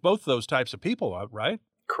sit down with both of those types of people, right?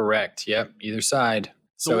 Correct. Yep. Either side.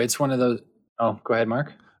 So it's one of those. Oh, go ahead,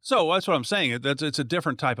 Mark. So that's what I'm saying. It's a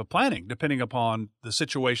different type of planning depending upon the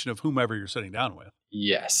situation of whomever you're sitting down with.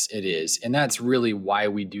 Yes, it is. And that's really why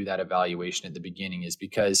we do that evaluation at the beginning, is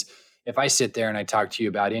because if I sit there and I talk to you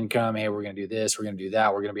about income, hey, we're going to do this, we're going to do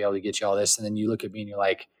that, we're going to be able to get you all this. And then you look at me and you're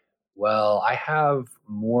like, well, I have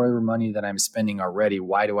more money than I'm spending already.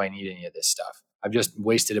 Why do I need any of this stuff? I've just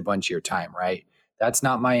wasted a bunch of your time, right? That's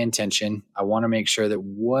not my intention. I want to make sure that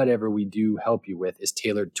whatever we do help you with is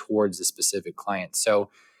tailored towards the specific client. So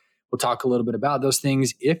we'll talk a little bit about those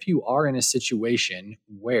things. If you are in a situation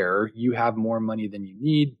where you have more money than you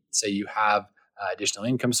need, say you have additional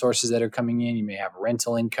income sources that are coming in, you may have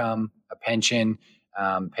rental income, a pension,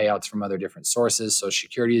 payouts from other different sources. Social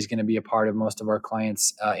Security is going to be a part of most of our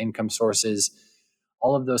clients' income sources.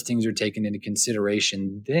 All of those things are taken into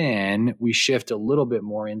consideration. Then we shift a little bit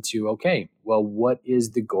more into, okay, well, what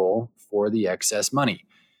is the goal for the excess money?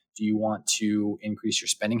 Do you want to increase your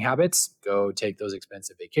spending habits? Go take those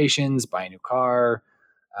expensive vacations, buy a new car,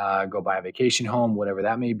 go buy a vacation home, whatever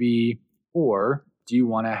that may be. Or do you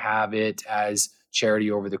want to have it as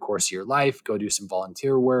charity over the course of your life? Go do some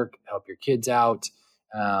volunteer work, help your kids out,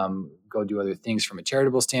 go do other things from a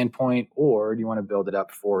charitable standpoint, or do you want to build it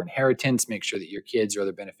up for inheritance, make sure that your kids or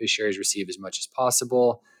other beneficiaries receive as much as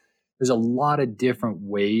possible? There's a lot of different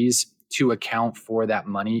ways to account for that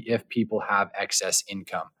money if people have excess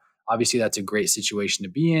income. Obviously, that's a great situation to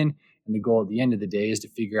be in. And the goal at the end of the day is to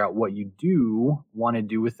figure out what you do want to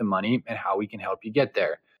do with the money and how we can help you get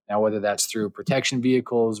there. Now, whether that's through protection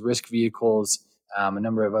vehicles, risk vehicles, a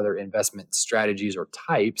number of other investment strategies or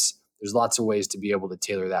types, there's lots of ways to be able to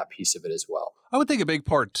tailor that piece of it as well. I would think a big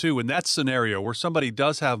part, too, in that scenario where somebody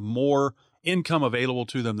does have more income available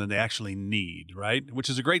to them than they actually need, right? Which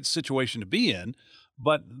is a great situation to be in.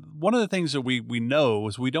 But one of the things that we know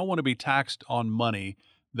is we don't want to be taxed on money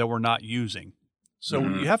that we're not using. So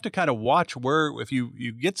you have to kind of watch where, if you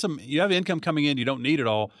get you have income coming in, you don't need it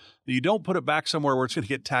all, you don't put it back somewhere where it's going to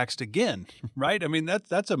get taxed again, right? I mean,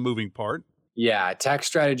 that's a moving part. Yeah, tax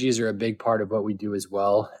strategies are a big part of what we do as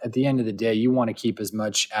well. At the end of the day, you want to keep as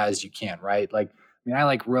much as you can, right? Like, I mean, I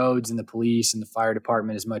like roads and the police and the fire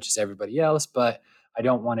department as much as everybody else, but I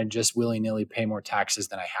don't want to just willy-nilly pay more taxes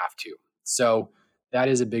than I have to. So that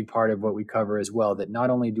is a big part of what we cover as well, that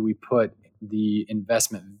not only do we put the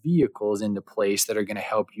investment vehicles into place that are going to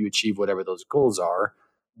help you achieve whatever those goals are,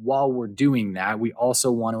 while we're doing that, we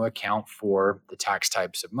also want to account for the tax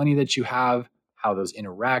types of money that you have, how those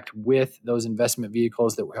interact with those investment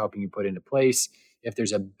vehicles that we're helping you put into place. If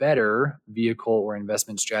there's a better vehicle or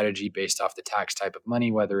investment strategy based off the tax type of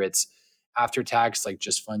money, whether it's after tax, like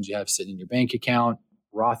just funds you have sitting in your bank account,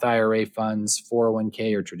 Roth IRA funds,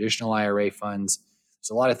 401k or traditional IRA funds, there's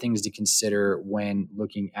a lot of things to consider when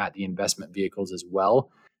looking at the investment vehicles as well.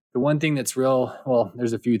 The one thing that's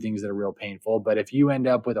there's a few things that are real painful, but if you end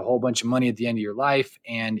up with a whole bunch of money at the end of your life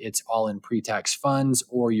and it's all in pre-tax funds,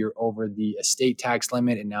 or you're over the estate tax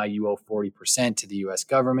limit and now you owe 40% to the US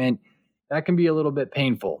government, that can be a little bit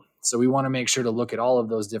painful. So we want to make sure to look at all of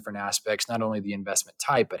those different aspects, not only the investment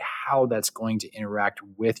type, but how that's going to interact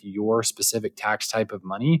with your specific tax type of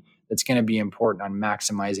money. That's going to be important on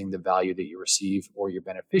maximizing the value that you receive or your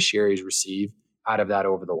beneficiaries receive out of that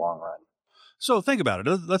over the long run. So think about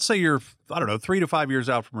it. Let's say you're, 3 to 5 years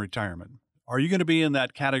out from retirement. Are you going to be in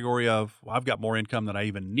that category of, well, I've got more income than I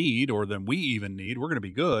even need or than we even need, we're going to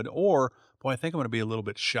be good, or, boy, I think I'm going to be a little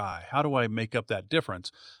bit shy. How do I make up that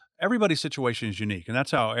difference? Everybody's situation is unique, and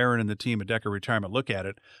that's how Arrin and the team at Decker Retirement look at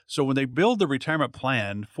it. So when they build the retirement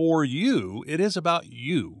plan for you, it is about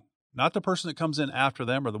you, not the person that comes in after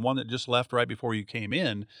them or the one that just left right before you came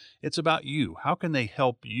in. It's about you. How can they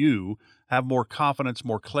help you have more confidence,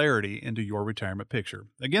 more clarity into your retirement picture?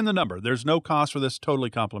 Again, the number, there's no cost for this,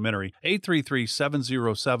 totally complimentary,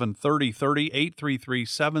 833-707-3030,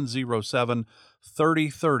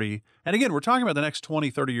 833-707-3030. And again, we're talking about the next 20,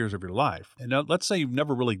 30 years of your life. And now, let's say you've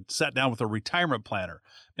never really sat down with a retirement planner.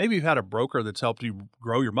 Maybe you've had a broker that's helped you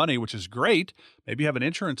grow your money, which is great. Maybe you have an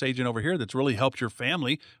insurance agent over here that's really helped your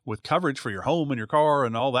family with coverage for your home and your car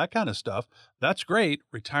and all that kind of stuff. That's great.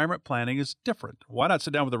 Retirement planning is different. Why not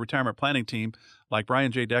sit down with a retirement planning team like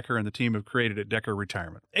Brian J. Decker and the team have created at Decker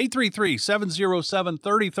Retirement?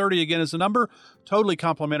 833-707-3030 again is the number. Totally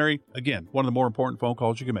complimentary. Again, one of the more important phone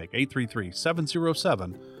calls you can make.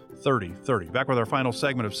 833-707-3030. Back with our final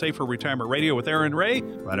segment of Safer Retirement Radio with Arrin Wray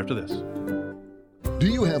right after this. Do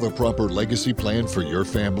you have a proper legacy plan for your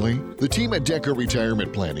family? The team at Decker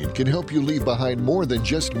Retirement Planning can help you leave behind more than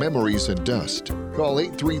just memories and dust. Call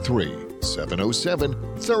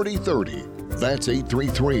 833-707-3030. That's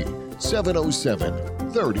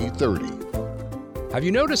 833-707-3030. Have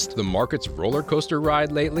you noticed the market's roller coaster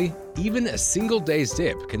ride lately? Even a single day's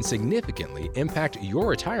dip can significantly impact your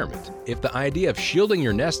retirement. If the idea of shielding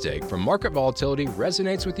your nest egg from market volatility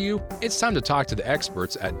resonates with you, it's time to talk to the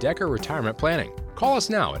experts at Decker Retirement Planning. Call us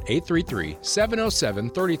now at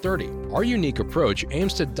 833-707-3030. Our unique approach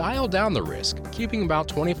aims to dial down the risk, keeping about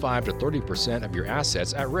 25 to 30% of your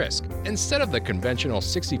assets at risk, instead of the conventional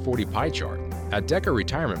 60-40 pie chart. At Decker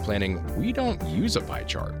Retirement Planning, we don't use a pie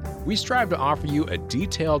chart. We strive to offer you a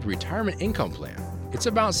detailed retirement income plan. It's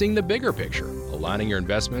about seeing the bigger picture, aligning your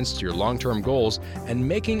investments to your long-term goals, and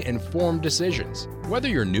making informed decisions. Whether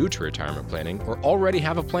you're new to retirement planning or already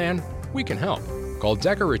have a plan, we can help. Call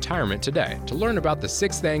Decker Retirement today to learn about the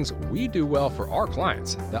 6 things we do well for our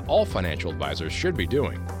clients that all financial advisors should be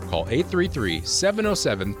doing. Call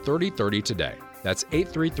 833-707-3030 today. That's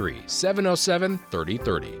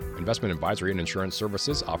 833-707-3030. Investment advisory and insurance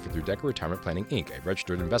services offered through Decker Retirement Planning, Inc., a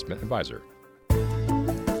registered investment advisor.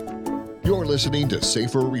 You're listening to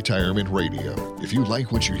Safer Retirement Radio. If you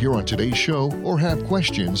like what you hear on today's show or have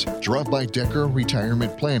questions, drop by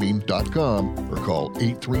DeckerRetirementPlanning.com or call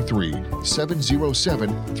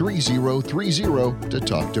 833-707-3030 to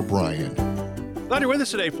talk to Brian. Glad you're with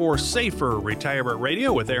us today for Safer Retirement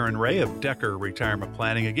Radio with Arrin Wray of Decker Retirement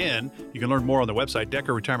Planning. Again, you can learn more on the website,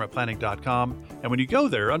 deckerretirementplanning.com. And when you go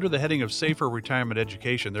there, under the heading of Safer Retirement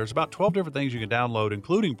Education, there's about 12 different things you can download,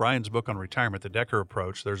 including Brian's book on retirement, The Decker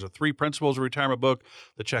Approach. There's a 3 Principles of Retirement book,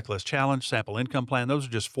 the Checklist Challenge, Sample Income Plan. Those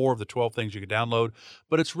are just 4 of the 12 things you can download,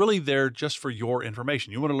 but it's really there just for your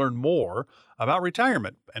information. You want to learn more about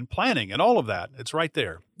retirement and planning and all of that. It's right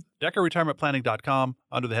there. deckerretirementplanning.com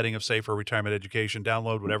under the heading of Safer Retirement Education.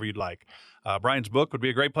 Download whatever you'd like. Brian's book would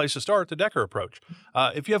be a great place to start, The Decker Approach.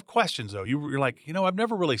 If you have questions, though, you're like, I've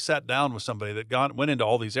never really sat down with somebody that went into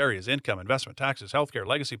all these areas, income, investment, taxes, healthcare,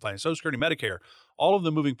 legacy planning, Social Security, Medicare, all of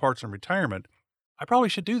the moving parts in retirement. I probably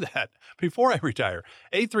should do that before I retire.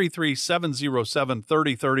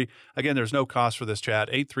 833-707-3030. Again, there's no cost for this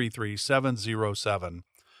chat. 833-707-3030.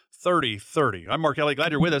 I'm Mark Kelly.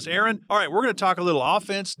 Glad you're with us, Arrin. All right, we're going to talk a little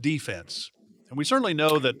offense, defense. And we certainly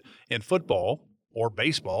know that in football or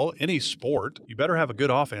baseball, any sport, you better have a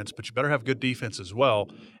good offense, but you better have good defense as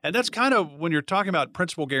well. And that's kind of, when you're talking about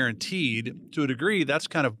principal guaranteed, to a degree, that's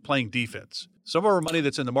kind of playing defense. Some of our money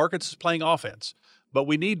that's in the markets is playing offense. But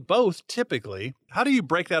we need both typically. How do you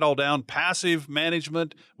break that all down? Passive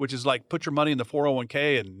management, which is like put your money in the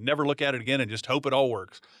 401k and never look at it again and just hope it all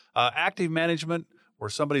works. Active management, where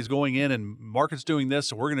somebody's going in and market's doing this,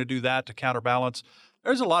 so we're going to do that to counterbalance.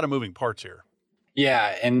 There's a lot of moving parts here.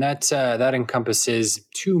 Yeah, and that encompasses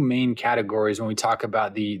 2 main categories when we talk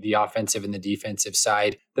about the offensive and the defensive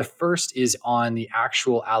side. The first is on the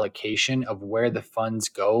actual allocation of where the funds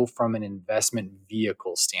go from an investment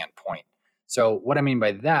vehicle standpoint. So what I mean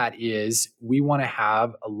by that is we want to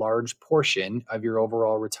have a large portion of your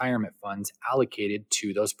overall retirement funds allocated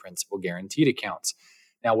to those principal guaranteed accounts.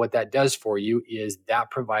 Now, what that does for you is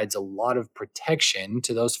that provides a lot of protection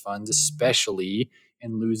to those funds, especially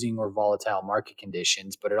in losing or volatile market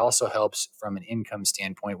conditions, but it also helps from an income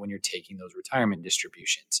standpoint when you're taking those retirement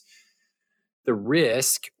distributions. The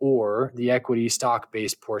risk or the equity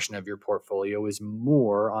stock-based portion of your portfolio is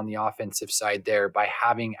more on the offensive side there by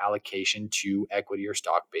having allocation to equity or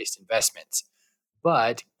stock-based investments.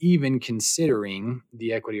 But even considering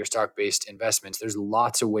the equity or stock-based investments, there's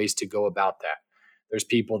lots of ways to go about that. There's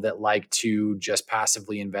people that like to just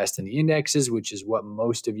passively invest in the indexes, which is what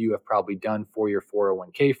most of you have probably done for your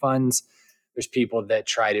 401k funds. There's people that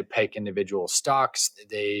try to pick individual stocks.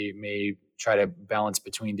 They may try to balance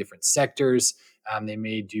between different sectors. They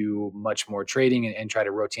may do much more trading and try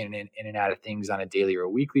to rotate in and out of things on a daily or a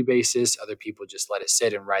weekly basis. Other people just let it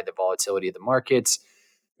sit and ride the volatility of the markets.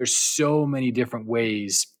 There's so many different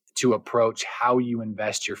ways to approach how you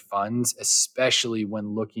invest your funds, especially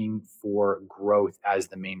when looking for growth as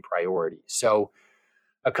the main priority. So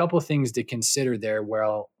a couple of things to consider there.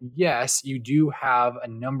 Well, yes, you do have a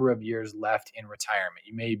number of years left in retirement.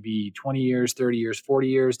 You may be 20 years, 30 years, 40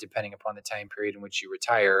 years, depending upon the time period in which you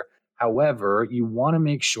retire. However, you want to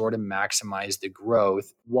make sure to maximize the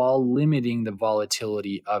growth while limiting the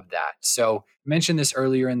volatility of that. So I mentioned this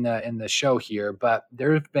earlier in the show here, but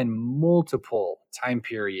there have been multiple time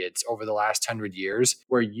periods over the last 100 years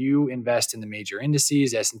where you invest in the major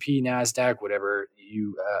indices, S&P, NASDAQ, whatever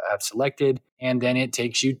you have selected, and then it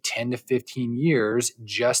takes you 10 to 15 years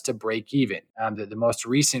just to break even. The most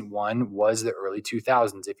recent one was the early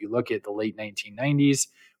 2000s. If you look at the late 1990s,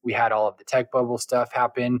 we had all of the tech bubble stuff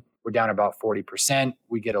happen. We're down about 40%.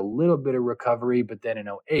 We get a little bit of recovery, but then in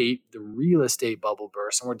 2008, the real estate bubble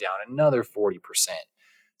burst and we're down another 40%.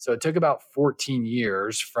 So it took about 14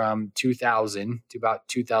 years from 2000 to about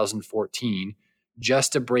 2014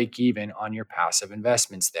 just to break even on your passive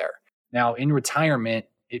investments there. Now, in retirement,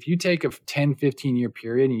 if you take a 10, 15-year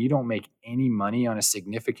period and you don't make any money on a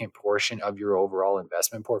significant portion of your overall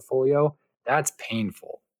investment portfolio, that's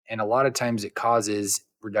painful. And a lot of times it causes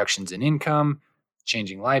reductions in income,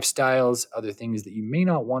 changing lifestyles, other things that you may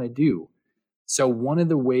not want to do. So one of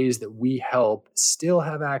the ways that we help still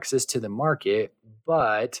have access to the market,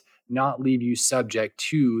 but not leave you subject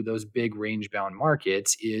to those big range-bound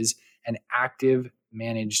markets is an active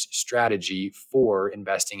managed strategy for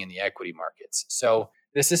investing in the equity markets. So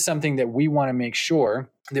this is something that we want to make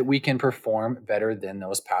sure that we can perform better than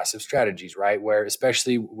those passive strategies, right? Where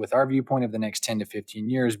especially with our viewpoint of the next 10 to 15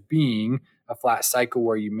 years being a flat cycle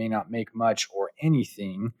where you may not make much or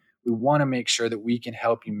anything, we want to make sure that we can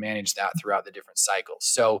help you manage that throughout the different cycles.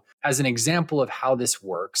 So as an example of how this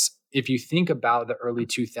works, if you think about the early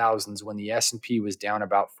 2000s when the S&P was down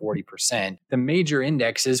about 40%, the major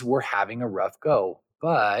indexes were having a rough go.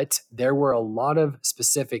 But there were a lot of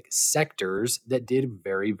specific sectors that did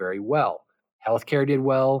very, very well. Healthcare did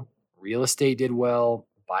well, real estate did well,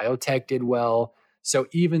 biotech did well. So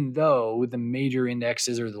even though the major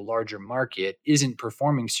indexes or the larger market isn't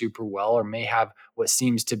performing super well or may have what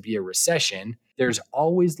seems to be a recession, there's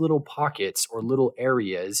always little pockets or little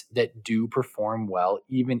areas that do perform well,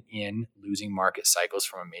 even in losing market cycles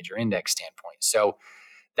from a major index standpoint. So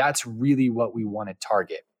that's really what we want to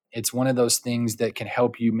target. It's one of those things that can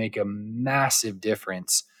help you make a massive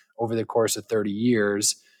difference over the course of 30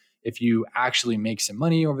 years if you actually make some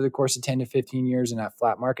money over the course of 10 to 15 years in that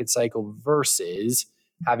flat market cycle versus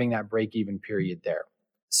having that break-even period there.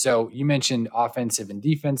 So you mentioned offensive and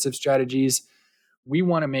defensive strategies. We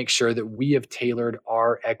want to make sure that we have tailored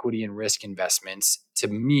our equity and risk investments to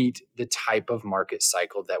meet the type of market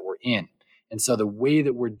cycle that we're in. And so the way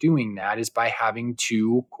that we're doing that is by having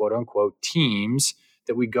two quote unquote teams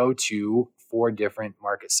that we go to for different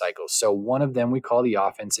market cycles. So one of them we call the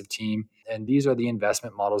offensive team, and these are the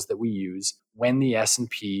investment models that we use when the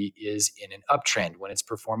S&P is in an uptrend, when it's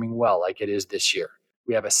performing well like it is this year.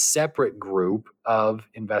 We have a separate group of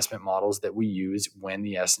investment models that we use when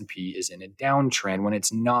the S&P is in a downtrend, when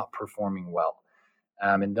it's not performing well.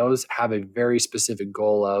 And those have a very specific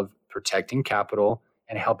goal of protecting capital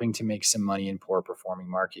and helping to make some money in poor performing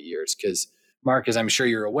market years. Because Mark, as I'm sure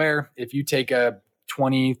you're aware, if you take a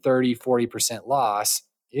 20, 30, 40% loss,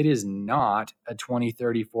 it is not a 20,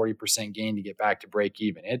 30, 40% gain to get back to break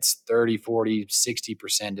even. It's 30, 40,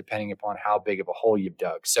 60%, depending upon how big of a hole you've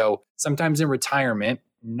dug. So sometimes in retirement,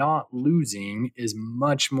 not losing is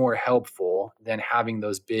much more helpful than having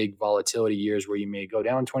those big volatility years where you may go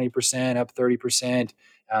down 20%, up 30%,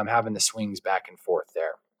 having the swings back and forth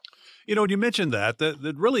there. You know, when you mentioned that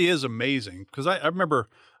really is amazing, because I remember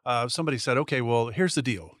somebody said, okay, well, here's the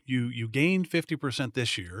deal. You gained 50%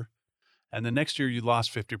 this year, and the next year you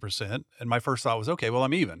lost 50%. And my first thought was, okay, well,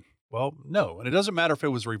 I'm even. Well, no. And it doesn't matter if it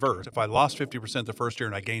was reversed. If I lost 50% the first year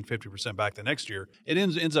and I gained 50% back the next year, it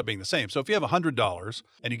ends up being the same. So if you have $100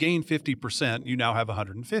 and you gain 50%, you now have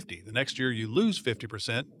 150. The next year you lose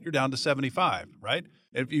 50%, you're down to 75, right?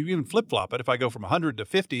 If you even flip-flop it, if I go from 100 to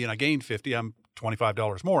 50 and I gain 50, I'm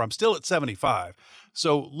 $25 more. I'm still at 75.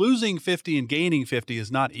 So losing 50 and gaining 50 is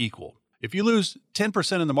not equal. If you lose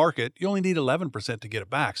 10% in the market, you only need 11% to get it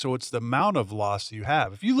back. So it's the amount of loss you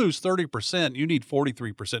have. If you lose 30%, you need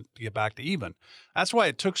 43% to get back to even. That's why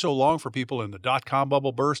it took so long for people in the dot-com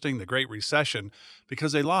bubble bursting, the Great Recession,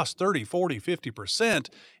 because they lost 30, 40, 50%.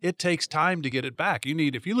 It takes time to get it back.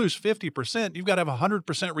 If you lose 50%, you've got to have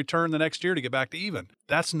 100% return the next year to get back to even.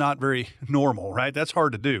 That's not very normal, right? That's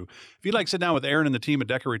hard to do. If you'd like to sit down with Arrin and the team at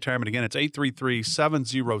Decker Retirement, again, it's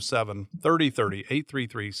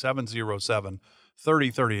 833-707-3030,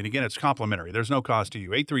 833-707-3030. And again, it's complimentary. There's no cost to you.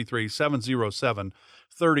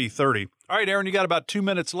 833-707-3030. All right, Arrin, you got about 2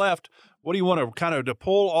 minutes left. What do you want to kind of to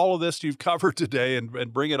pull all of this you've covered today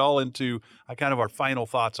and bring it all into kind of our final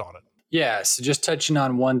thoughts on it? Yeah, so just touching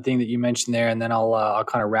on one thing that you mentioned there, and then I'll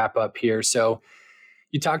kind of wrap up here. So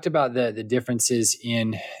you talked about the differences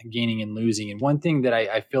in gaining and losing. And one thing that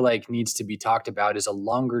I feel like needs to be talked about is a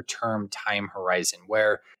longer term time horizon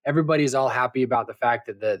where everybody's all happy about the fact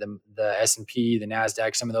that the S&P, the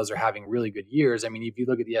NASDAQ, some of those are having really good years. I mean, if you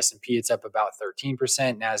look at the S&P, it's up about 13%,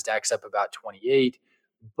 NASDAQ's up about 28%.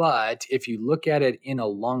 But if you look at it in a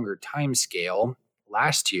longer time scale,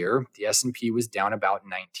 last year, the S&P was down about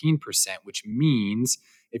 19%, which means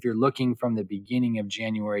if you're looking from the beginning of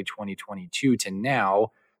January 2022 to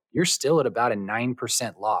now, you're still at about a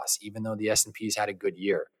 9% loss, even though the S&P's had a good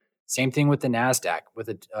year. Same thing with the NASDAQ. With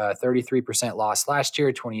a 33% loss last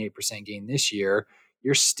year, 28% gain this year,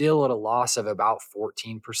 you're still at a loss of about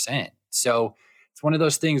 14%. So it's one of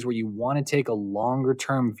those things where you want to take a longer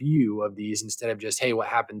term view of these instead of just, hey, what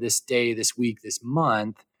happened this day, this week, this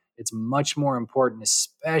month. It's much more important,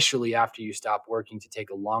 especially after you stop working, to take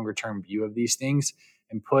a longer term view of these things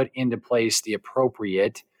and put into place the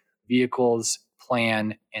appropriate vehicles,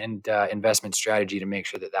 plan, and investment strategy to make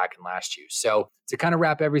sure that can last you. So to kind of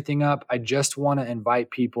wrap everything up, I just want to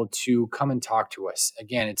invite people to come and talk to us.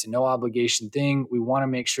 Again, it's a no obligation thing. We want to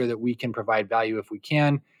make sure that we can provide value if we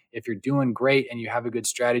can. If you're doing great and you have a good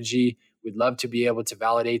strategy, we'd love to be able to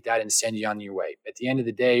validate that and send you on your way. At the end of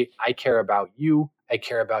the day, I care about you. I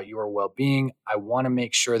care about your well-being. I want to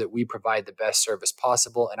make sure that we provide the best service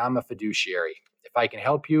possible, and I'm a fiduciary. If I can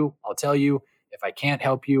help you, I'll tell you. If I can't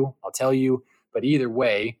help you, I'll tell you. But either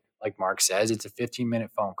way, like Mark says, it's a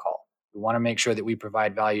 15-minute phone call. We want to make sure that we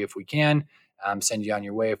provide value if we can, send you on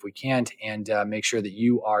your way if we can't, and make sure that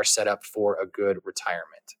you are set up for a good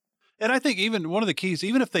retirement. And I think even one of the keys,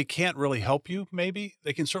 even if they can't really help you, maybe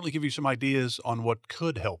they can certainly give you some ideas on what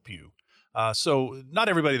could help you. So not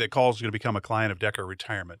everybody that calls is going to become a client of Decker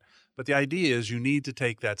Retirement. But the idea is you need to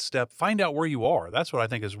take that step, find out where you are. That's what I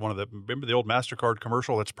think is remember the old MasterCard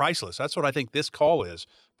commercial? It's priceless. That's what I think this call is,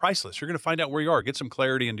 priceless. You're going to find out where you are, get some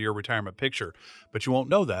clarity into your retirement picture. But you won't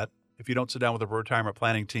know that if you don't sit down with a retirement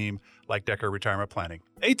planning team like Decker Retirement Planning.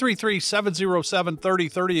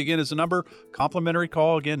 833-707-3030 again is the number. Complimentary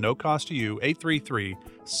call, again, no cost to you,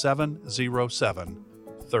 833-707-3030.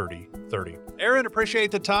 Arrin,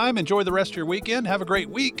 appreciate the time. Enjoy the rest of your weekend. Have a great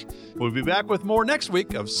week. We'll be back with more next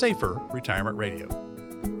week of Safer Retirement Radio.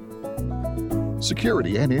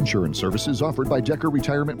 Security and insurance services offered by Decker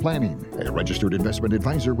Retirement Planning, a registered investment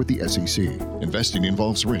advisor with the SEC. Investing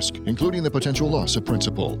involves risk, including the potential loss of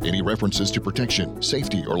principal. Any references to protection,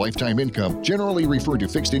 safety, or lifetime income generally refer to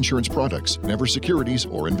fixed insurance products, never securities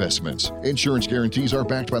or investments. Insurance guarantees are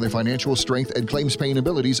backed by the financial strength and claims-paying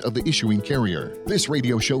abilities of the issuing carrier. This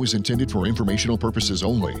radio show is intended for informational purposes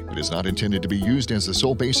only. It is not intended to be used as the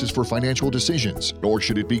sole basis for financial decisions, nor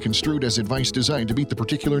should it be construed as advice designed to meet the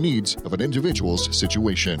particular needs of an individual's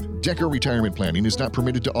situation. Decker Retirement Planning is not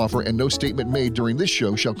permitted to offer, and no statement made during this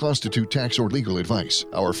show shall constitute tax or legal advice.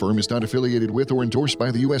 Our firm is not affiliated with or endorsed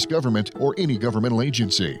by the U.S. government or any governmental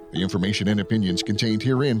agency. The information and opinions contained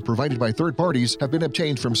herein, provided by third parties, have been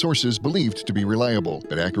obtained from sources believed to be reliable,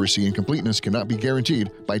 but accuracy and completeness cannot be guaranteed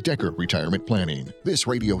by Decker Retirement Planning. This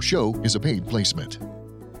radio show is a paid placement.